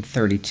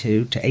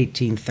 1832 to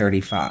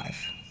 1835,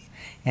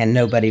 and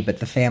nobody but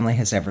the family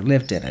has ever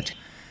lived in it.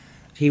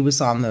 He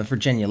was on the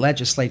Virginia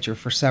legislature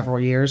for several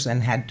years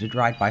and had to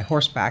ride by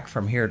horseback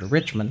from here to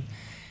Richmond.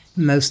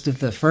 Most of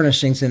the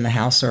furnishings in the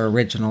house are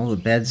original. The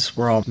beds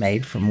were all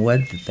made from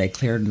wood that they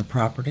cleared in the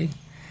property.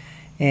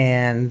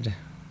 And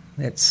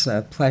it's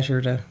a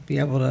pleasure to be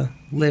able to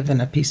live in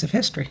a piece of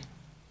history.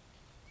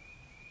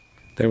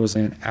 There was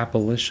an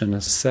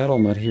abolitionist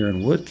settlement here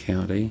in Wood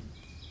County,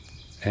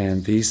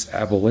 and these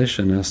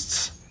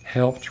abolitionists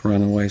helped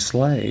runaway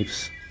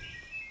slaves.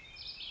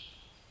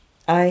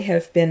 I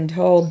have been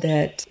told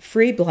that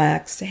free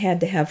blacks had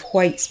to have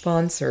white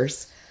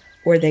sponsors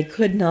or they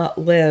could not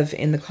live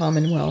in the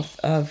Commonwealth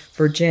of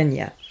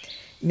Virginia.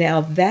 Now,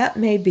 that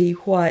may be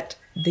what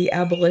the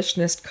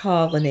abolitionist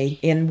colony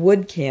in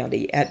Wood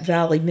County at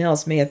Valley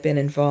Mills may have been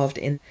involved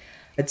in.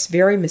 It's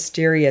very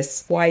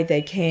mysterious why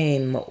they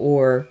came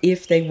or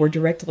if they were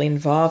directly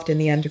involved in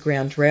the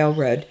Underground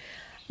Railroad.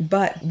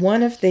 But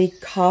one of the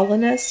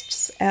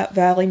colonists at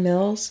Valley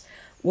Mills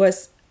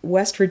was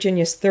West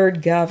Virginia's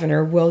third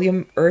governor,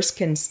 William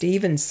Erskine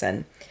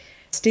Stevenson.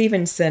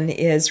 Stevenson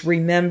is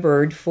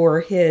remembered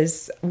for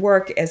his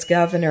work as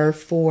governor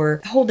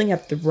for holding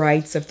up the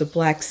rights of the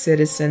black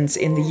citizens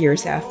in the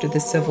years after the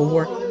Civil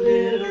War.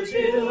 Little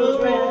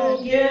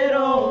children, get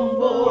on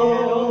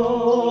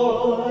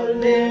board.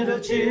 Little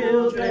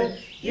children,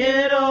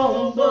 get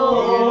on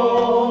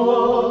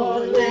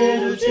board.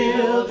 Little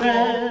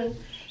children,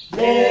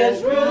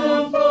 there's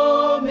room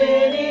for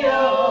many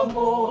or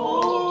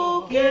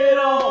more. Get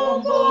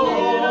on board.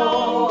 Get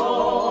on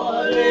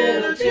board.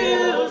 Little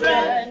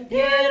children,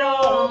 get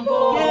on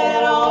board.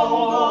 Get on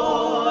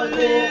board.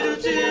 Little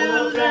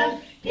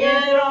children,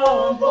 get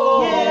on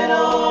board. Get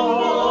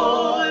on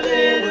board.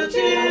 Little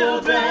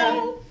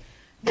children,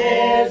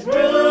 there's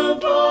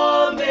room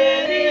for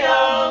many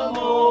or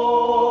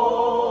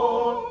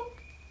more.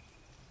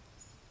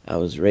 I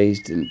was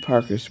raised in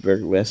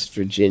Parkersburg, West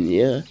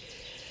Virginia,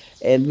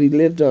 and we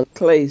lived on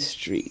Clay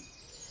Street.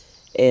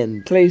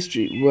 And Clay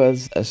Street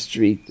was a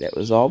street that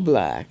was all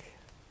black,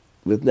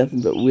 with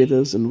nothing but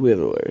widows and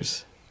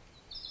widowers.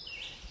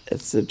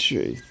 That's the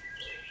truth.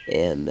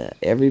 And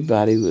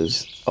everybody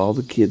was all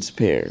the kids'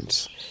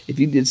 parents. If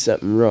you did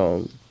something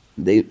wrong,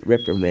 they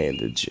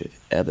reprimanded you.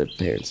 Other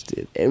parents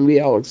did. And we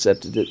all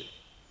accepted it.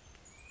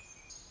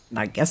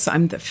 I guess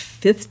I'm the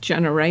fifth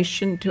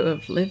generation to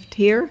have lived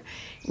here.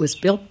 It was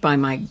built by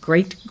my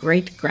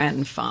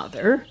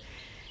great-great-grandfather.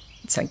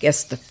 It's, I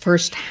guess, the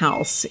first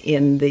house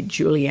in the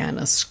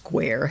Juliana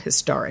Square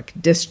Historic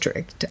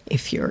District,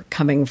 if you're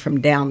coming from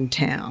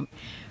downtown.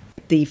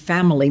 The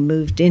family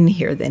moved in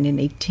here then in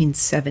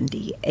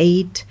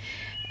 1878,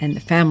 and the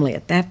family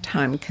at that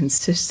time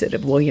consisted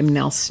of William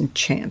Nelson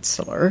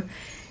Chancellor,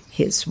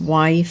 his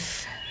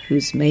wife,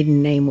 whose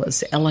maiden name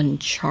was Ellen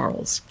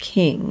Charles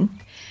King.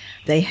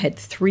 They had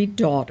 3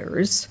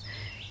 daughters.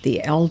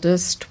 The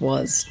eldest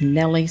was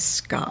Nellie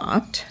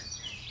Scott.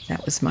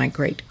 That was my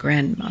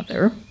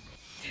great-grandmother.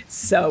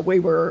 So we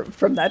were,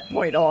 from that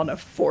point on, a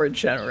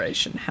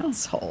 4-generation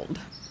household.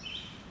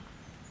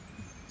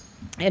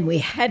 And we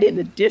had, in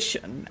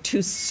addition,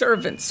 2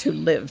 servants who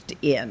lived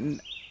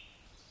in.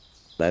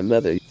 My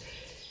mother,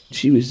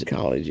 she was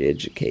college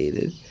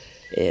educated,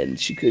 and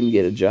she couldn't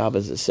get a job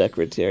as a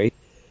secretary,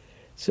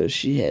 so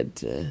she had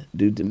to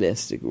do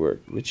domestic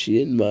work, which she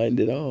didn't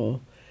mind at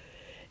all.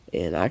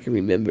 And I can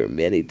remember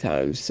many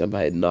times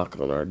somebody would knock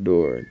on our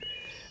door, and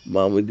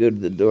Mom would go to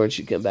the door, and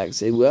she'd come back and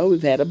say, "Well,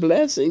 we've had a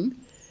blessing."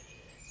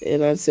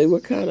 And I'd say,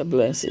 "What kind of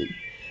blessing?"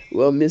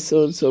 "Well, Miss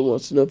So-and-so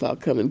wants to know if I'll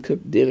come and cook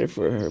dinner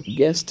for her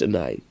guest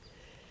tonight."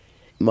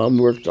 Mom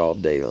worked all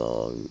day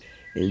long,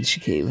 and she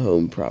came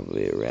home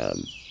probably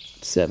around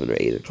 7 or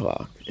 8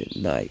 o'clock at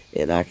night.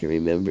 And I can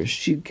remember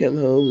she'd come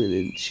home, and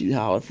then she'd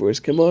holler for us,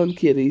 "Come on,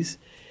 kiddies.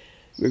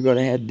 We're going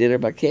to have dinner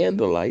by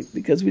candlelight,"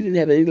 because we didn't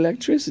have any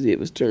electricity. It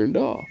was turned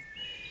off.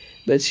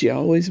 But she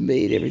always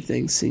made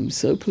everything seem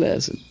so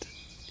pleasant,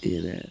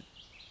 you know.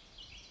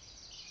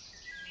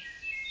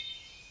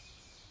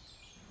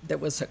 There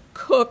was a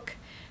cook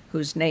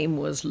whose name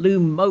was Lou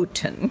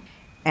Moten,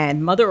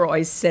 and Mother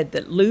always said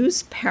that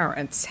Lou's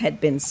parents had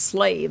been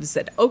slaves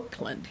at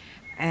Oakland,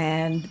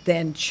 and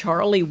then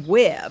Charlie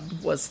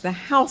Webb was the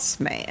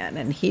houseman,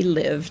 and he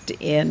lived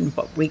in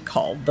what we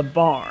called the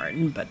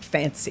barn, but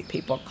fancy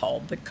people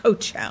called the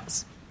coach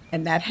house,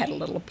 and that had a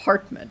little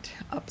apartment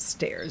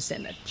upstairs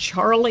in it.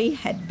 Charlie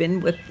had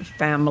been with the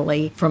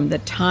family from the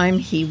time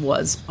he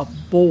was a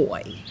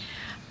boy,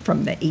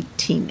 from the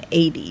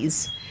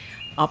 1880s,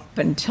 up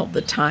until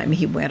the time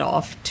he went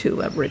off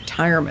to a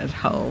retirement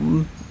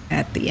home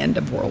at the end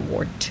of World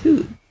War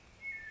II.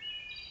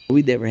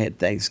 We never had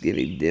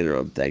Thanksgiving dinner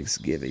on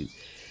Thanksgiving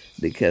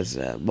because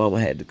Mama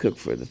had to cook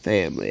for the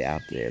family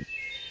out there.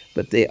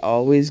 But they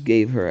always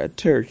gave her a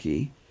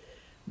turkey.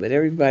 But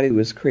everybody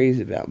was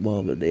crazy about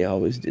Mama, and they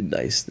always did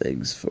nice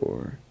things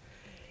for her.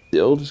 The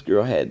oldest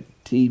girl had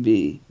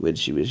TB when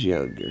she was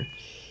younger,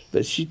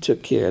 but she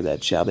took care of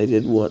that child. They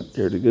didn't want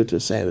her to go to a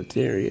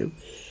sanitarium.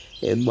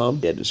 And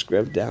Mom had to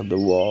scrub down the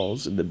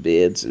walls and the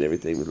beds and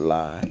everything with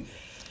lye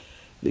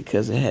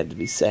because it had to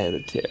be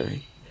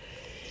sanitary.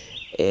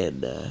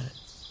 And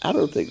I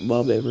don't think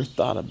Mom ever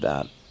thought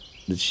about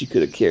that she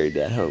could have carried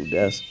that home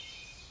to us.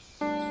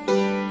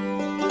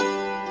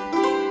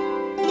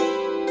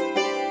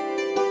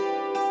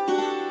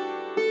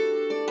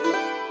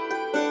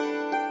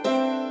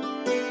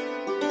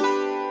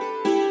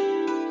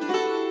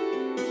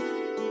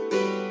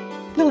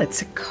 Well,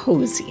 it's a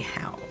cozy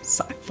house.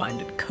 I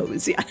find it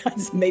cozy.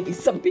 Maybe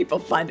some people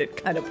find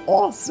it kind of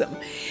awesome.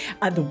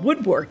 The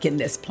woodwork in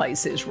this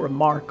place is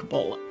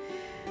remarkable.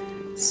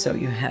 So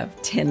you have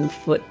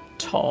 10-foot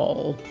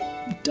tall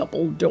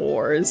double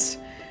doors,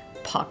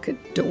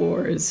 pocket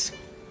doors,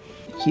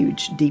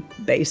 huge deep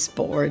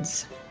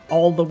baseboards.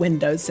 All the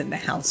windows in the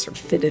house are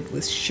fitted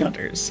with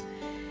shutters.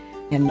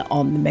 And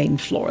on the main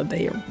floor,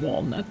 they are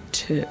walnut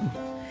too.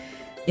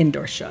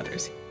 Indoor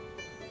shutters.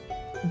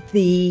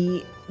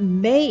 The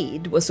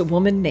maid was a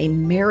woman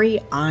named Mary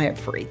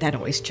Ivory. That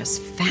always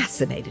just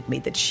fascinated me,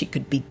 that she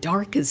could be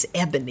dark as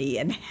ebony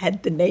and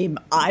had the name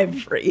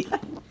Ivory.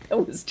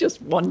 That was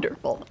just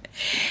wonderful.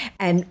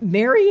 And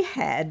Mary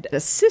had a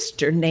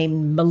sister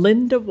named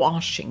Melinda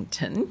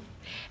Washington,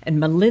 and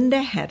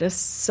Melinda had a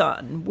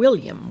son,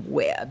 William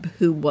Webb,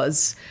 who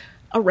was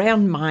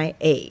around my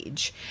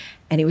age,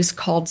 and he was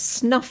called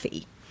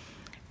Snuffy.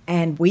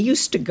 And we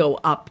used to go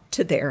up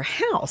to their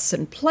house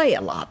and play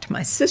a lot,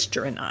 my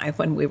sister and I,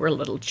 when we were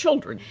little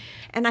children.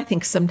 And I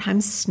think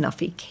sometimes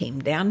Snuffy came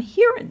down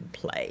here and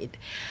played.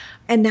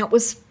 And that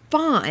was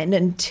fine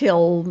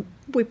until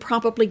we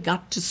probably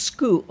got to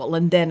school.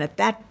 And then at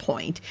that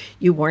point,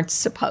 you weren't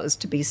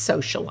supposed to be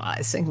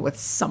socializing with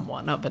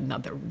someone of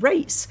another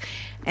race.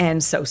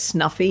 And so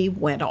Snuffy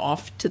went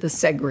off to the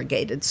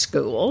segregated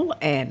school,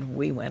 and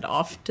we went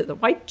off to the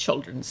white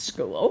children's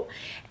school,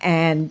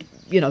 and,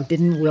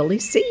 didn't really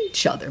see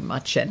each other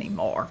much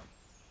anymore.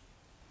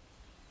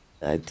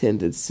 I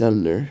attended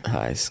Sumner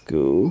High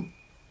School.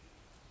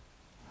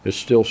 It's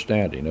still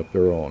standing up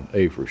there on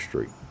Avery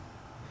Street.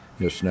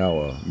 It's now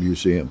a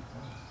museum.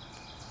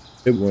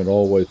 It went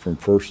all the way from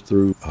first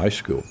through high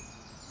school,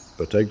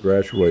 but they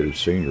graduated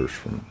seniors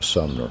from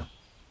Sumner.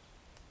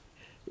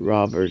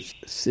 Robert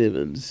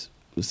Simmons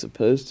was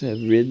supposed to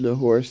have ridden a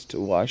horse to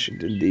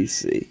Washington,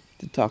 D.C.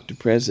 to talk to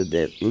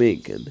President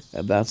Lincoln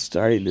about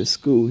starting a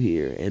school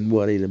here and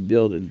wanting a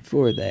building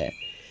for that.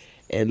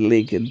 And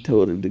Lincoln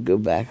told him to go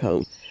back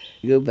home.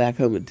 Go back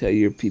home and tell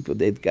your people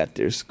they've got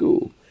their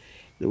school.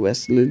 The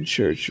Westland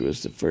Church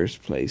was the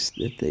first place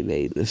that they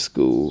made the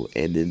school,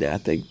 and then I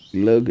think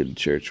Logan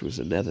Church was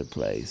another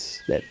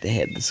place that they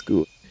had the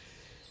school.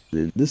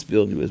 And this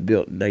building was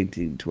built in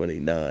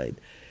 1929.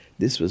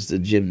 This was the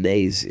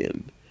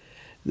gymnasium.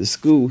 The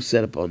school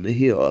set up on the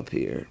hill up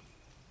here.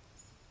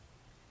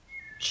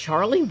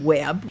 Charlie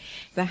Webb,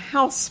 the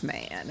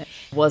houseman,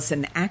 was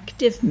an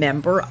active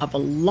member of a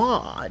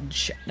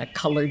lodge, a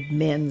colored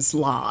men's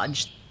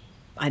lodge.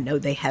 I know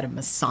they had a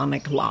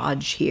Masonic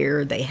lodge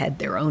here. They had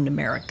their own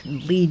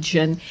American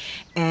Legion.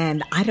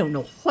 And I don't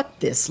know what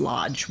this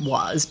lodge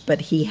was,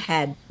 but he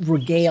had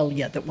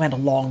regalia that went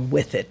along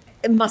with it.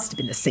 It must have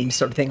been the same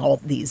sort of thing.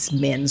 All these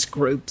men's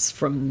groups,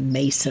 from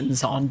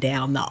Masons on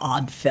down, the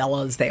Odd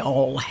Fellows, they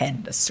all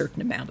had a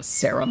certain amount of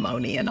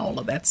ceremony and all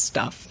of that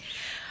stuff.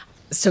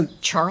 So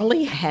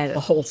Charlie had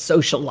a whole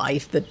social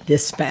life that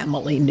this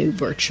family knew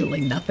virtually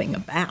nothing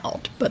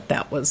about, but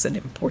that was an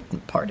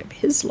important part of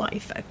his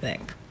life, I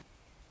think.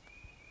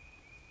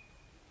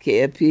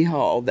 KFP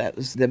Hall, that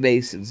was the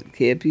Masons.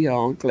 KFP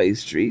Hall on Clay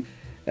Street.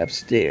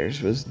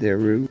 Upstairs was their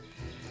room.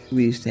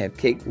 We used to have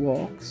cake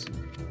walks.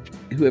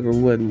 Whoever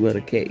won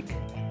a cake.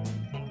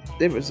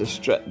 There was a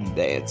strutting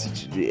dance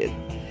that you did,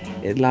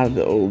 and a lot of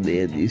the old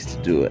men used to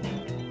do it.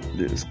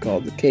 It was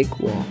called the cake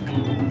walk.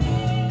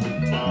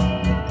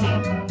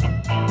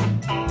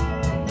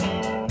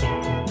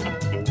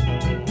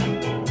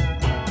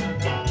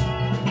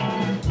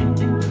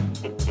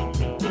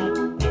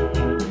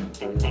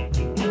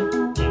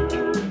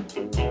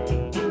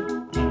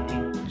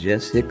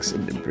 Jess Hicks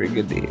and the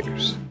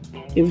Brigadiers.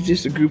 It was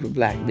just a group of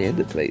black men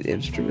that played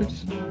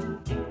instruments.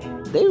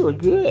 They were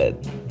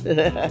good.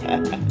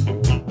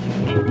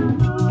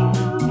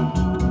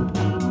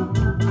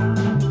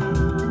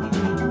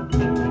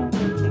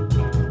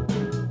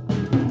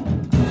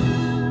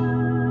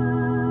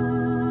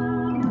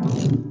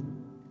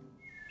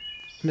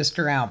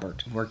 Mr.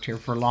 Albert worked here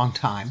for a long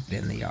time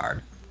in the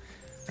yard.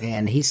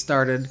 And he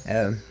started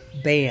a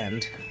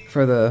band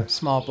for the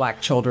small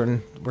black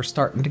children who were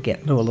starting to get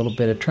into a little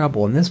bit of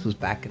trouble. And this was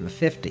back in the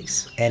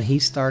 50s. And he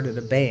started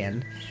a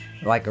band,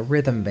 like a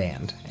rhythm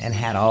band, and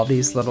had all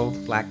these little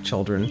black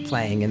children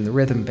playing in the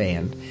rhythm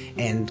band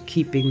and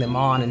keeping them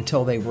on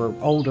until they were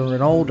older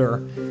and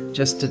older,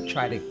 just to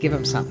try to give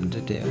them something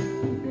to do.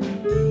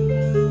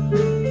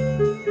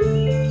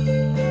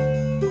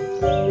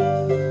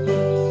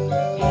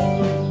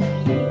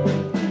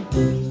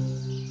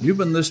 You've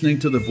been listening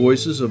to the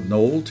voices of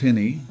Noel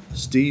Tinney,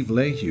 Steve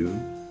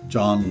Lehue,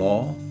 John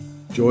Law,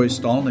 Joy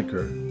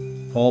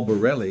Stolniker, Paul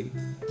Borelli,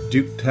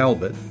 Duke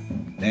Talbot,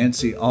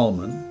 Nancy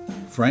Allman,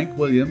 Frank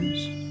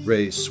Williams,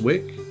 Ray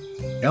Swick,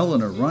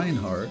 Eleanor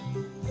Reinhardt,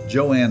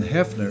 Joanne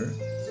Hefner,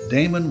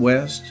 Damon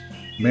West,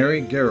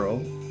 Mary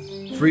Garrell,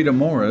 Frida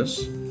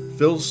Morris,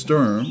 Phil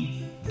Sturm,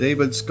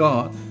 David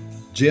Scott,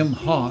 Jim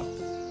Hott,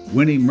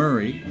 Winnie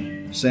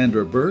Murray,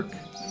 Sandra Burke,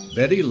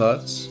 Betty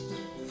Lutz,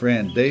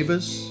 Fran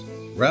Davis,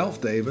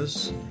 Ralph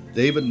Davis,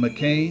 David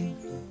McCain,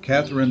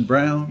 Catherine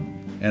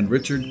Brown, and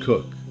Richard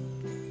Cook.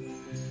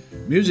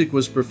 Music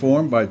was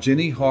performed by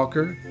Jenny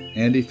Hawker,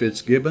 Andy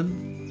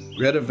Fitzgibbon,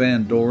 Greta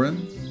Van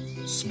Doren,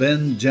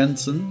 Sven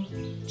Jensen,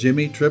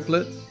 Jimmy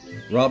Triplett,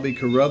 Robbie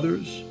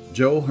Carruthers,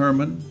 Joe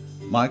Herman,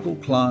 Michael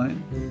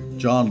Klein,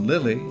 John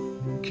Lilly,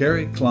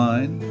 Carrie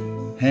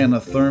Klein,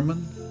 Hannah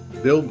Thurman,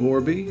 Bill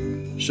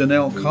Gorby,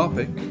 Chanel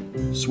Kopic,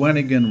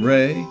 Swanigan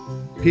Ray,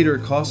 Peter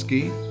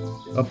Koski,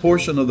 a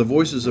portion of the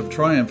Voices of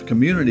Triumph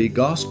Community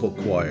Gospel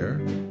Choir,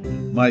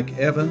 Mike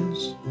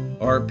Evans,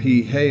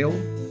 R.P. Hale,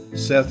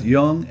 Seth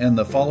Young, and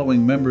the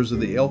following members of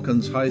the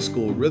Elkins High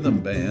School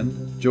Rhythm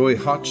Band, Joey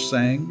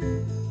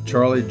Hotchsang,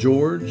 Charlie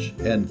George,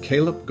 and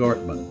Caleb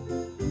Gartman.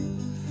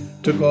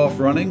 Took Off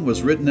Running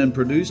was written and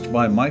produced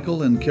by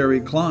Michael and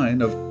Carrie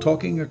Klein of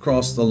Talking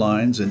Across the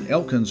Lines in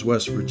Elkins,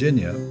 West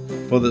Virginia,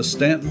 for the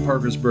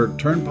Stanton-Parkersburg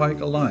Turnpike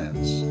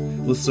Alliance,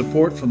 with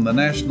support from the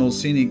National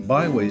Scenic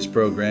Byways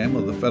Program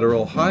of the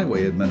Federal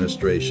Highway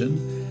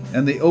Administration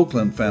and the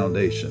Oakland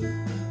Foundation.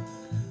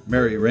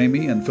 Mary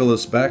Ramey and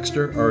Phyllis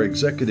Baxter are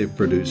executive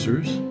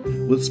producers,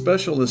 with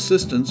special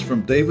assistance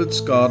from David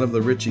Scott of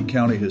the Ritchie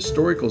County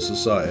Historical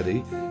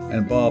Society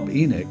and Bob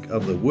Enoch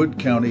of the Wood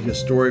County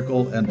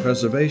Historical and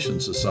Preservation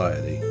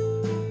Society.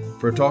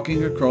 For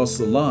Talking Across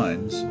the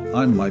Lines,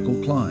 I'm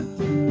Michael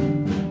Klein.